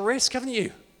got to take a risk, haven't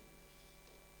you?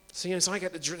 So, so I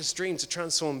get this dream to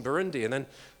transform Burundi,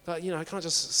 but I can't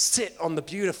just sit on the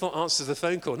beautiful answer to the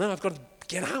phone call. No, I've got to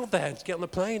get out there, get on the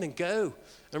plane and go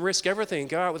and risk everything,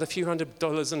 go out with a few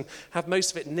 $100s and have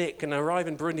most of it nick and arrive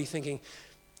in Burundi thinking,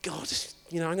 God,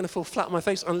 I'm going to fall flat on my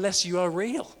face unless you are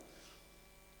real.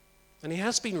 And he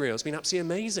has been real. It's been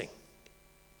absolutely amazing.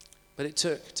 But it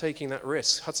took taking that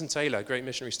risk. Hudson Taylor, a great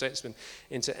missionary statesman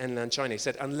into inland China, he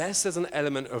said, unless there's an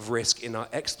element of risk in our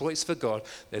exploits for God,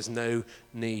 there's no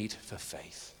need for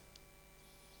faith.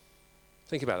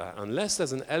 Think about that. Unless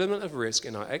there's an element of risk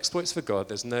in our exploits for God,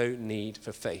 there's no need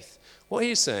for faith. What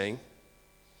he's saying,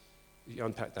 if you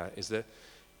unpack that, is that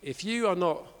if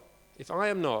I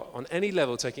am not on any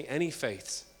level taking any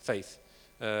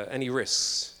any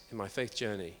risks in my faith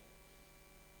journey,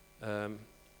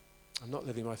 I'm not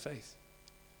living my faith.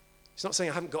 He's not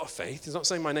saying I haven't got faith. He's not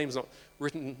saying my name's not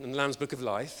written in the Lamb's Book of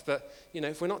Life. But,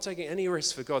 if we're not taking any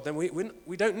risks for God, then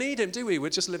we don't need him, do we? We're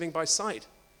just living by sight.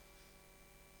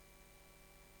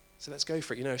 So let's go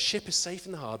for it. A ship is safe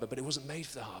in the harbor, but it wasn't made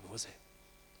for the harbor, was it?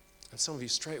 And some of you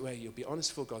straight away, you'll be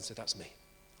honest before God and say, that's me.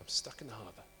 I'm stuck in the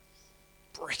harbor,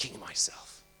 breaking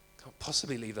myself. Can't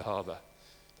possibly leave the harbor.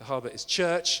 The harbor is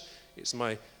church. It's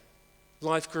my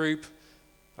life group.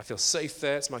 I feel safe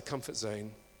there. It's my comfort zone.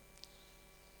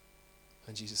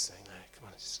 And Jesus is saying, no, come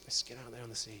on, let's get out there on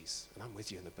the seas. And I'm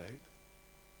with you in the boat.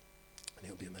 And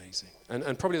it'll be amazing.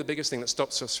 And probably the biggest thing that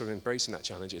stops us from embracing that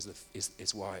challenge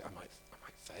is why I might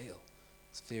fail.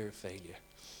 It's fear of failure.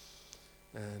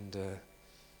 And,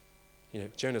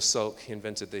 Jonas Salk, he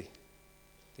invented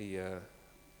the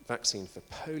vaccine for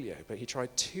polio, but he tried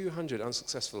 200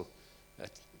 unsuccessful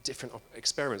different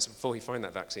experiments before he found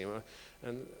that vaccine.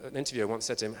 And an interviewer once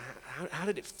said to him, how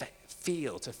did it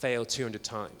feel to fail 200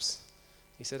 times?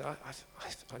 He said,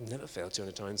 I've never failed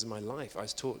 200 times in my life. I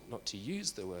was taught not to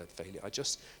use the word failure. I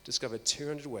just discovered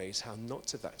 200 ways how not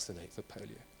to vaccinate for polio.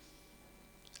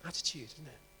 Attitude, isn't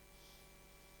it?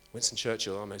 Winston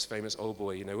Churchill, our most famous old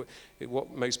boy,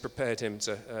 what most equipped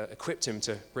him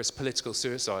to risk political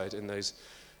suicide in those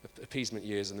appeasement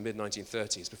years in the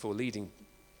mid-1930s before leading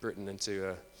Britain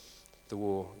into the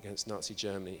war against Nazi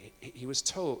Germany. He was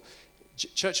told,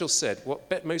 Churchill said,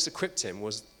 what most equipped him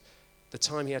was the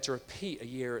time he had to repeat a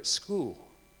year at school.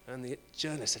 And the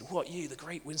journalist said, "What, you, the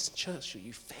great Winston Churchill,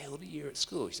 you failed a year at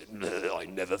school?" He said, "No, I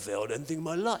never failed anything in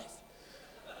my life.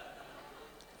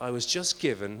 I was just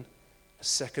given a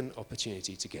second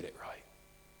opportunity to get it right."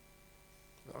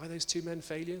 Are those two men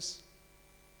failures?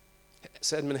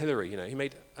 Sir Edmund Hillary, he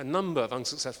made a number of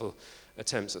unsuccessful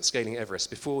attempts at scaling Everest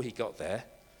before he got there.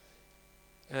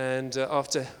 And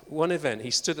after one event,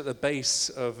 he stood at the base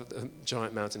of the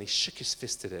giant mountain, he shook his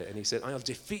fist at it, and he said, "I'll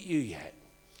defeat you yet,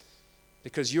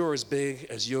 because you're as big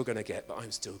as you're going to get, but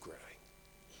I'm still growing."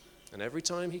 And every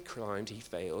time he climbed, he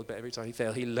failed, but every time he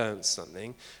failed, he learned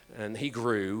something, and he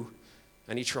grew,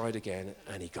 and he tried again,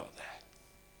 and he got there.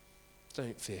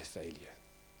 Don't fear failure.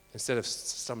 Instead of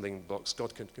stumbling blocks,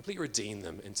 God can completely redeem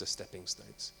them into stepping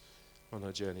stones on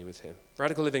our journey with him.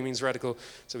 Radical living means radical.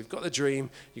 So we've got the dream,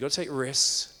 you've got to take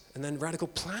risks, and then radical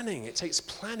planning. It takes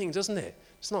planning, doesn't it?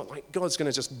 It's not like God's going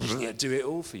to just do it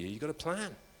all for you. You've got to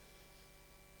plan.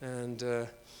 And,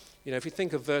 if you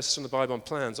think of verses from the Bible on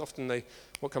plans, often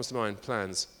what comes to mind?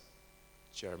 Plans.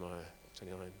 Jeremiah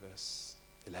 29, verse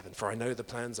 11. "For I know the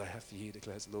plans I have for you,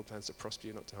 declares the Lord, plans to prosper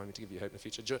you, not to harm you, to give you hope in the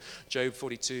future." Job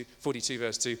 42,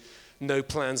 verse 2. "No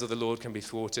plans of the Lord can be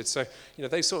thwarted." So,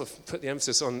 they sort of put the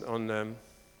emphasis on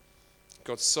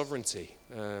God's sovereignty.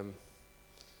 But,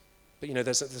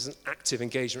 there's an active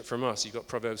engagement from us. You've got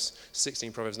Proverbs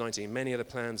 16, Proverbs 19. "Many are the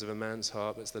plans of a man's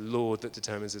heart, but it's the Lord that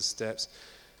determines his steps."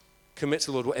 Commit to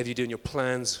the Lord whatever you do, and your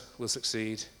plans will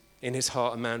succeed. In his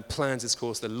heart, a man plans his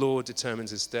course. The Lord determines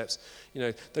his steps.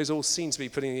 Those all seem to be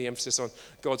putting the emphasis on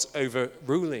God's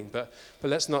overruling. But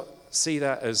let's not see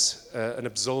that as an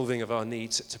absolving of our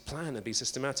need to plan and be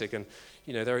systematic. And,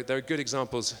 there are good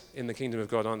examples in the kingdom of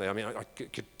God, aren't there? I mean, I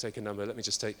could take a number. Let me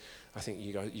just take, I think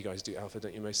you guys do Alpha,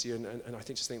 don't you, most of you? And I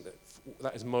think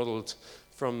that is modeled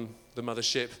from the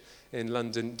mothership in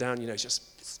London down, it's just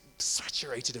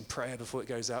saturated in prayer before it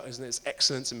goes out, isn't it? It's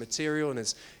excellence in material, and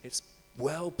it's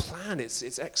well planned.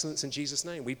 It's excellence in Jesus'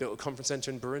 name. We built a conference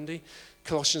center in Burundi.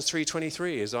 Colossians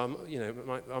 3:23 is our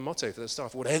motto for the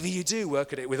staff. "Whatever you do,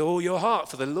 work at it with all your heart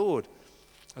for the Lord."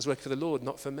 I was working for the Lord,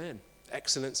 not for men.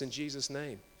 Excellence in Jesus'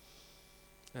 name.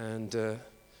 And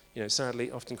sadly,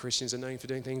 often Christians are known for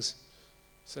doing things,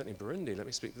 certainly in Burundi, let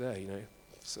me speak there,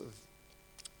 sort of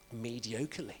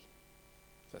mediocrely.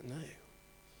 But no,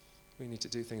 we need to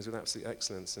do things with absolute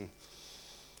excellence and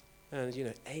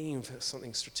aim for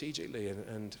something strategically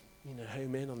and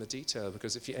home in on the detail,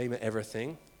 because if you aim at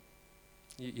everything,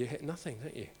 you hit nothing,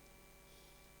 don't you?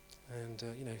 And,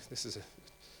 this is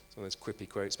one of those quippy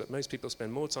quotes, but most people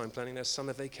spend more time planning their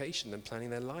summer vacation than planning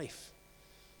their life.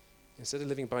 Instead of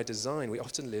living by design, we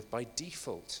often live by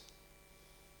default.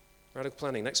 Radical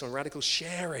planning. Next one, radical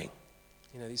sharing.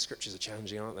 These scriptures are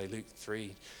challenging, aren't they? Luke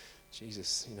 3,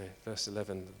 Jesus, verse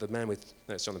 11.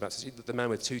 It's John the Baptist. "The man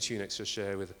with 2 tunics shall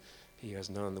share with he who has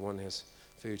none. The one who has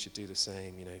food should do the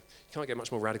same." You can't get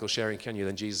much more radical sharing, can you,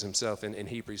 than Jesus himself. In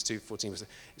Hebrews 2:14, it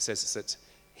says that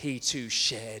he too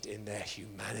shared in their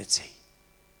humanity,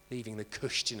 leaving the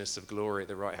cushiness of glory at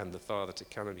the right hand of the Father to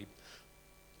come and be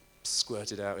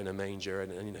squirted out in a manger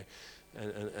and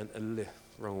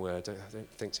wrong word.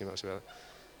 Don't think too much about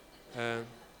it.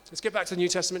 Let's get back to the New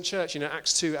Testament church.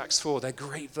 Acts 2, Acts 4, they're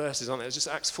great verses, aren't they? It's just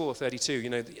Acts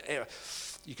 4:32.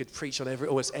 You could preach on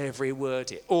almost every word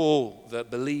here. All the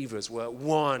believers were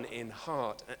one in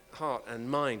heart and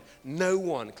mind. No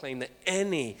one claimed that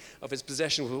any of his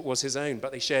possession was his own,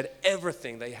 but they shared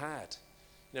everything they had.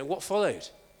 What followed?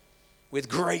 With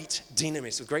great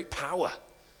dynamis, with great power,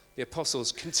 the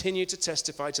apostles continued to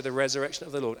testify to the resurrection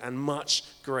of the Lord, and much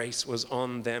grace was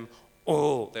on them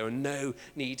all. There were no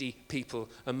needy people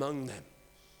among them.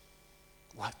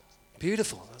 What?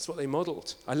 Beautiful. That's what they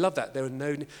modeled. I love that.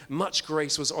 Much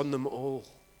grace was on them all.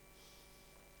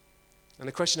 And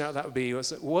the question out of that would be,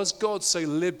 was God so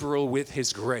liberal with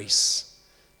his grace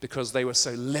because they were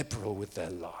so liberal with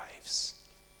their lives?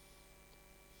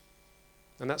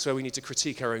 And that's where we need to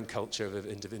critique our own culture of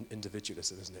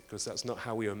individualism, isn't it? Because that's not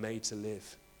how we were made to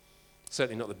live.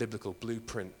 Certainly not the biblical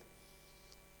blueprint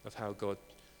of how God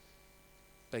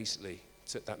basically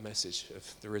took that message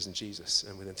of the risen Jesus,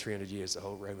 and within 300 years, the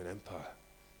whole Roman Empire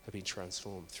had been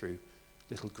transformed through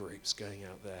little groups going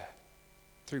out there,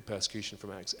 through persecution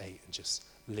from Acts 8, and just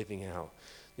living out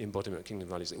the embodiment of kingdom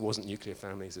values. It wasn't nuclear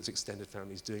families, it was extended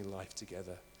families doing life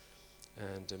together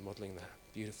and modeling that.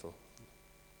 Beautiful.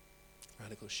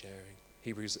 Radical sharing.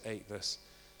 Hebrews 8, verse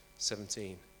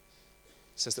 17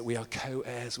 says that we are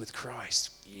co-heirs with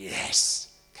Christ. Yes,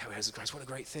 co-heirs with Christ. What a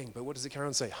great thing. But what does it carry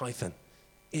on say? Hyphen.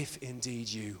 If indeed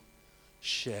you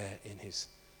share in his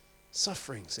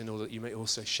sufferings, in order that you may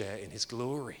also share in his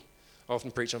glory. I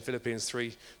often preach on Philippians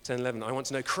 3, 10, 11. I want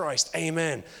to know Christ.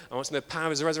 Amen. I want to know the power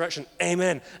of his resurrection.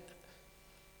 Amen.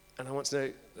 And I want to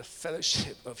know the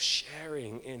fellowship of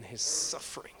sharing in his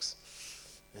sufferings.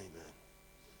 Amen.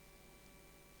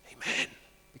 Amen.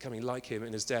 Becoming like him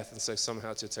in his death, and so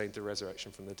somehow to attain the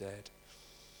resurrection from the dead.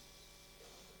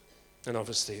 And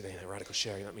obviously, radical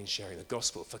sharing, that means sharing the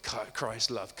gospel. For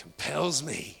Christ's love compels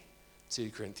me. 2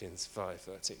 Corinthians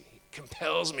 5:13. He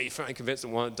compels me, for I'm convinced that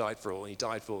one died for all, and he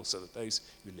died for all, so that those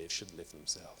who live shouldn't live for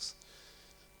themselves,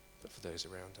 but for those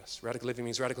around us. Radical living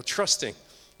means radical trusting.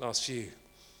 Last few,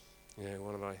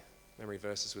 one of my memory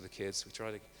verses with the kids, we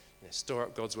try to store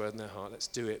up God's word in their heart. Let's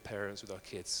do it, parents, with our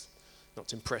kids. Not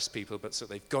to impress people, but so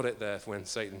they've got it there for when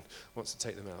Satan wants to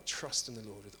take them out. Trust in the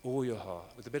Lord with all your heart.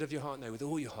 With a bit of your heart, no, with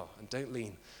all your heart. And don't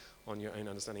lean on your own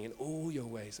understanding. In all your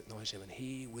ways, acknowledge him, and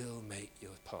he will make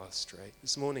your path straight.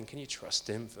 This morning, can you trust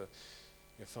him for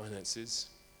your finances,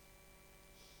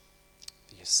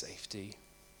 for your safety,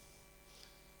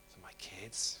 for my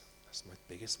kids? That's my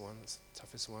biggest one. That's the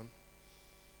toughest one.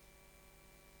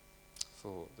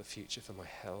 For the future, for my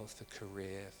health, for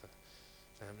career, for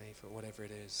family, for whatever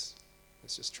it is.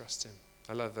 Let's just trust him.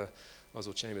 I love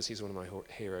Oswald Chambers. He's one of my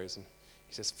heroes. And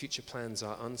he says, future plans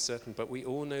are uncertain, but we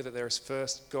all know that there is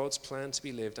first God's plan to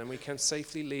be lived, and we can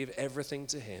safely leave everything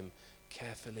to him,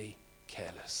 carefully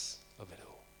careless of it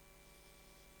all.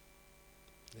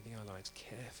 Living our lives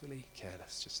carefully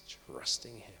careless, just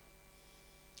trusting him.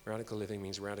 Radical living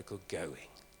means radical going.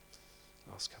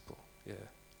 Last couple,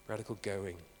 radical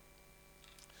going.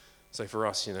 So for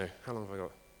us, how long have I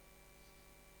got?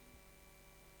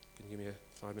 Can you give me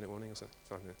a 5-minute warning or so?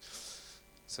 5 minutes.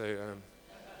 So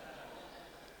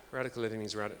radical living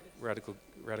means radical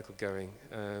going.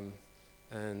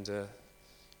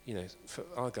 For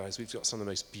our guys, we've got some of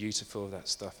the most beautiful of that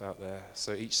stuff out there.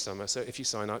 So each summer, if you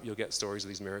sign up, you'll get stories of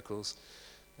these miracles.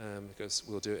 Because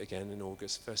we'll do it again in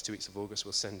August. First 2 weeks of August,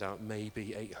 we'll send out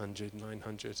maybe 800,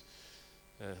 900.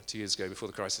 2 years ago, before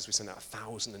the crisis, we sent out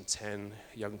 1,010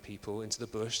 young people into the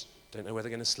bush. Don't know where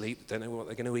they're going to sleep, don't know what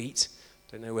they're going to eat,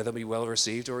 don't know whether they'll be well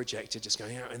received or rejected, just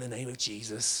going out in the name of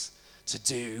Jesus to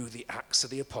do the acts of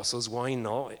the apostles. Why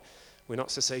not? We're not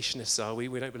cessationists, are we?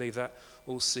 We don't believe that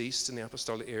all ceased in the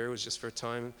apostolic era. It was just for a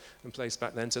time and place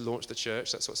back then to launch the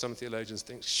church. That's what some theologians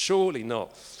think. Surely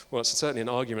not. Well, it's certainly an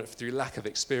argument through lack of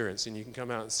experience, and you can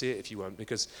come out and see it if you want,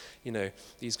 because,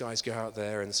 these guys go out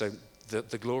there, and so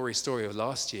the glory story of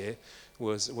last year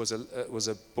was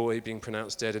a boy being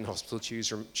pronounced dead in hospital,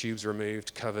 tubes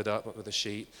removed, covered up with a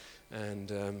sheet,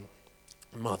 and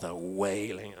mother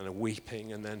wailing and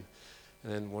weeping, and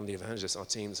then one of the evangelists, our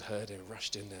teams, heard him,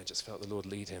 rushed in there, just felt the Lord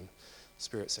lead him.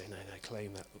 Spirit saying, no,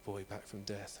 claim that boy back from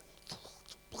death.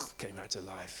 Came back to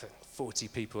life. 40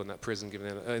 people in that prison,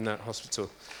 in that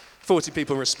hospital. 40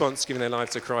 people in response, giving their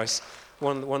lives to Christ.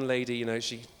 One lady,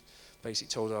 she basically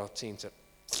told our team to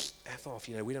F off,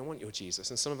 we don't want your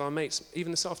Jesus. And some of our mates,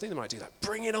 even this afternoon, they might do that.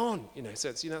 Bring it on, so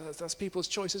it's, that's people's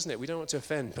choice, isn't it? We don't want to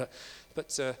offend, but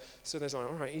so there's like,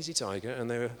 all right, easy, tiger, and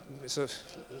they were sort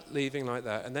of leaving like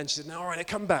that. And then she said, no, all right,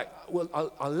 come back. Well,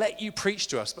 I'll let you preach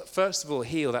to us, but first of all,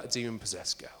 heal that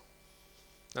demon-possessed girl.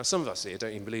 Now, some of us here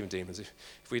don't even believe in demons. If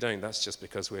we don't, that's just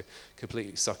because we're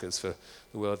completely suckers for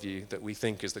the worldview that we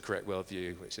think is the correct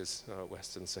worldview, which is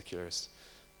Western secularist,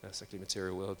 secular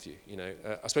material worldview.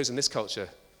 I suppose in this culture,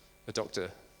 a doctor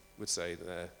would say that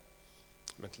they're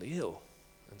mentally ill,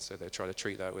 and so they try to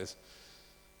treat that with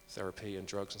therapy and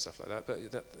drugs and stuff like that.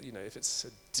 But that, if it's a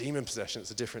demon possession,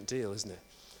 it's a different deal, isn't it?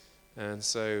 And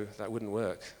so that wouldn't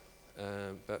work.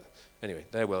 But anyway,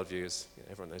 their worldview is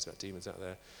everyone knows about demons out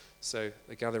there. So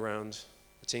they gather around,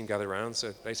 the team gather around.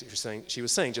 So basically, she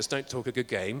was saying, just don't talk a good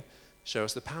game, show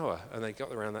us the power. And they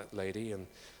got around that lady and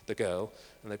the girl,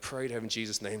 and they prayed over in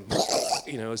Jesus' name.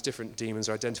 As different demons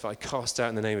are identified, cast out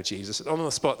in the name of Jesus. And on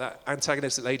the spot, that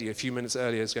antagonistic lady a few minutes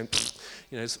earlier is going,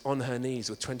 is on her knees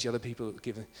with 20 other people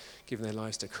giving their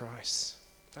lives to Christ.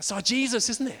 That's our Jesus,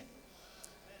 isn't it?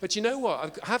 But you know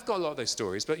what? I have got a lot of those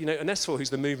stories. But Onesphore,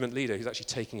 who's the movement leader, who's actually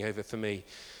taking over for me,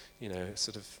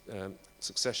 sort of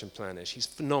succession plan-ish. He's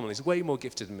phenomenal. He's way more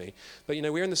gifted than me. But,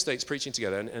 we're in the States preaching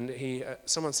together, and he,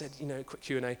 someone said, quick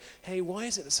Q&A, hey, why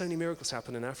is it that so many miracles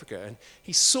happen in Africa? And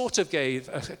he sort of gave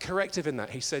a corrective in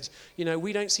that. He said,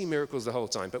 we don't see miracles the whole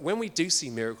time, but when we do see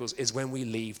miracles is when we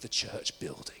leave the church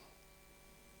building.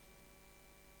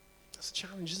 That's a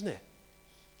challenge, isn't it?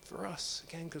 For us,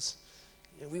 again, because,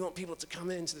 We want people to come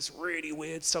into this really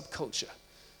weird subculture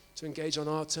to engage on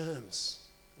our terms.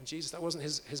 And Jesus, that wasn't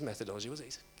his methodology, was it?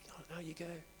 He said, out you go.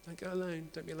 Don't go alone.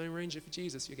 Don't be a lone ranger for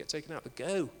Jesus. You'll get taken out. But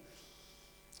go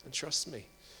and trust me.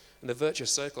 And the virtuous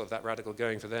circle of that radical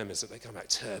going for them is that they come back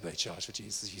turbocharged for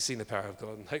Jesus. You've seen the power of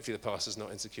God, and hopefully the pastor's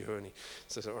not insecure, and he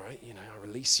says, all right, I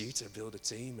release you to build a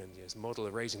team, and his model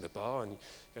of raising the bar, and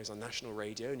he goes on national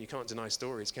radio, and you can't deny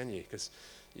stories, can you? Because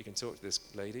you can talk to this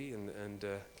lady and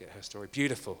get her story.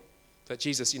 Beautiful. But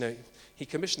Jesus, he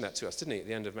commissioned that to us, didn't he? At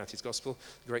the end of Matthew's Gospel,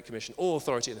 the Great Commission, all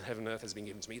authority in heaven and earth has been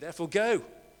given to me, therefore go.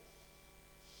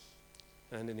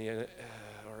 And in the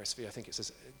RSV, I think it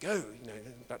says, go,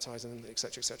 baptize them,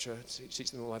 etc.,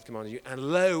 teach them all I've commanded you, and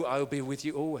lo, I'll be with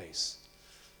you always.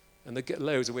 And the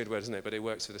lo is a weird word, isn't it? But it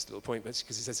works for this little point, because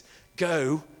he says,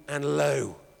 go, and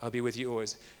lo, I'll be with you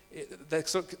always.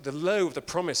 The lo of the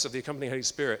promise of the accompanying Holy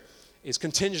Spirit is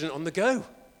contingent on the go.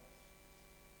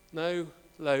 No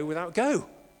lo without go.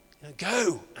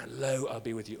 Go, and lo, I'll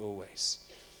be with you always.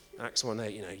 Acts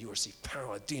 1:8, you receive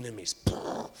power, dynamis,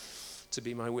 to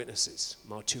be my witnesses.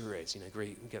 Martyres,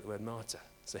 Greek, we get the word martyr.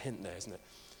 It's a hint there, isn't it?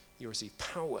 You receive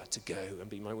power to go and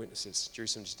be my witnesses.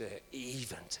 Jerusalem, Judea,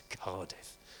 even to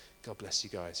Cardiff. God bless you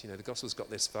guys. The gospel's got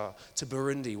this far. To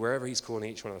Burundi, wherever he's calling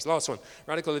each one of us. Last one.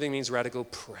 Radical living means radical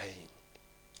praying.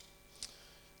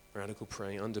 Radical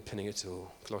praying, underpinning it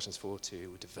all. Colossians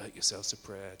 4:2, devote yourselves to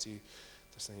prayer. To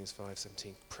Thessalonians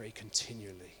 5:17, pray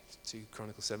continually. To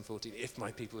Chronicles 7:14, if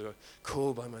my people who are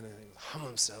called by my name will humble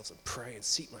themselves and pray and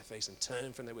seek my face and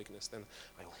turn from their wickedness, then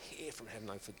I will hear from heaven,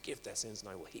 I will forgive their sins, and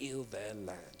I will heal their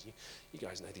land. You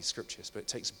guys know these scriptures, but it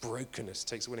takes brokenness, it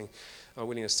takes our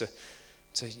willingness to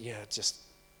just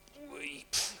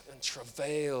weep and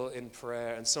travail in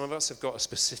prayer. And some of us have got a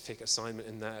specific assignment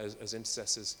in that as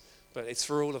intercessors, but it's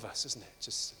for all of us, isn't it?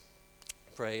 Just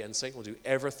pray, and Satan will do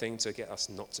everything to get us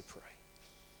not to pray,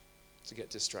 to get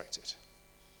distracted.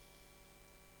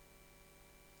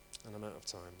 And I'm out of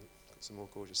time. I've got some more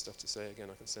gorgeous stuff to say. Again,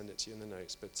 I can send it to you in the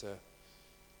notes. But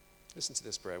listen to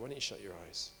this prayer. Why don't you shut your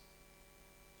eyes?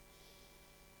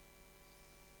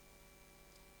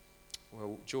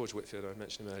 Well, George Whitfield, I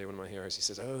mentioned him earlier, one of my heroes, he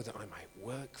says, that I might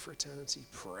work for eternity,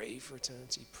 pray for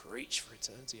eternity, preach for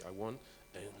eternity. I want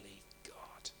only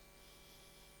God.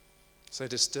 So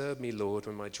disturb me, Lord,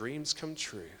 when my dreams come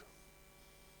true,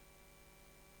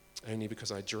 only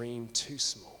because I dream too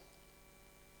small.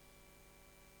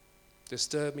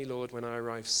 Disturb me, Lord, when I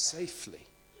arrive safely,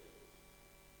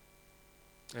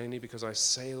 only because I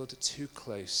sailed too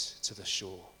close to the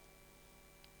shore.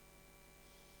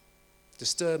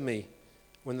 Disturb me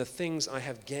when the things I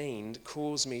have gained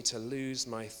cause me to lose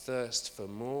my thirst for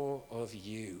more of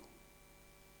you.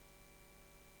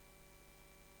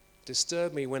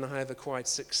 Disturb me when I have acquired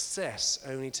success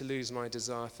only to lose my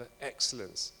desire for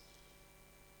excellence.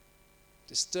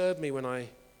 Disturb me when I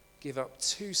give up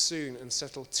too soon and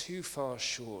settle too far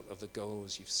short of the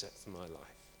goals you've set for my life.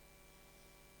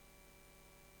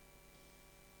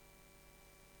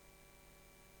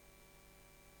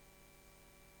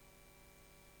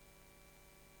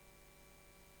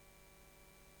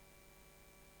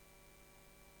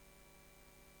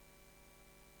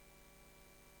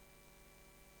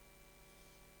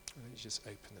 Why don't you just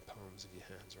open the palms of your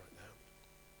hands right now?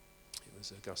 It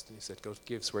was Augustine who said, God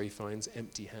gives where he finds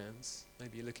empty hands.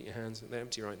 Maybe you look at your hands and they're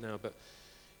empty right now, but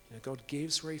God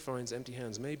gives where he finds empty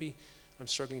hands. Maybe I'm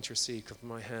struggling to receive because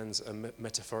my hands are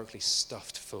metaphorically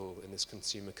stuffed full in this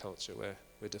consumer culture where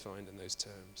we're defined in those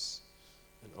terms.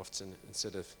 And often,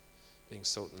 instead of being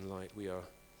salt and light, we are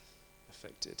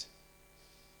affected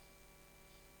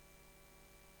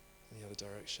in the other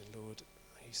direction. Lord,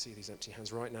 you see these empty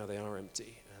hands. Right now they are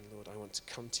empty. And Lord, I want to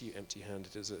come to you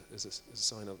empty-handed as a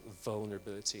sign of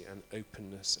vulnerability and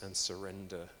openness and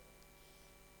surrender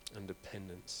and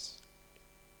dependence.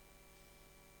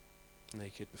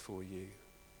 Naked before you.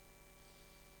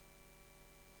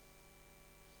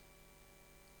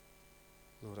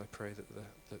 Lord, I pray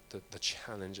that the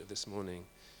challenge of this morning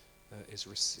is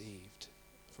received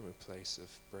from a place of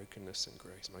brokenness and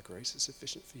grace. My grace is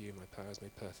sufficient for you. My power is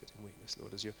made perfect in weakness.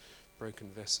 Lord, as your broken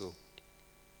vessel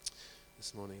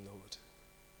this morning, Lord,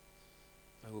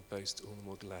 I will boast all the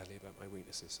more gladly about my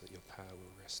weaknesses so that your power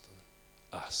will rest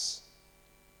on us.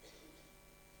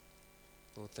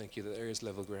 Lord, thank you that there is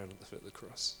level ground at the foot of the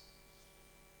cross.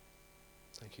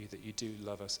 Thank you that you do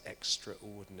love us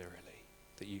extraordinarily,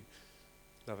 that you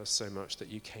love us so much that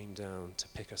you came down to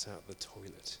pick us out of the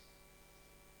toilet,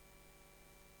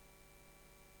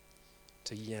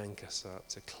 to yank us up,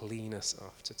 to clean us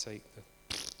off, to take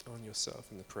on yourself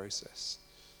in the process.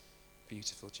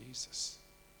 Beautiful Jesus.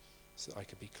 so that I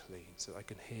can be clean, so that I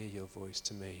can hear your voice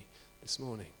to me this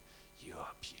morning. You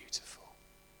are beautiful.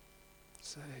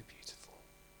 So beautiful.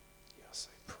 You are so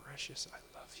precious. I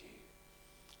love you.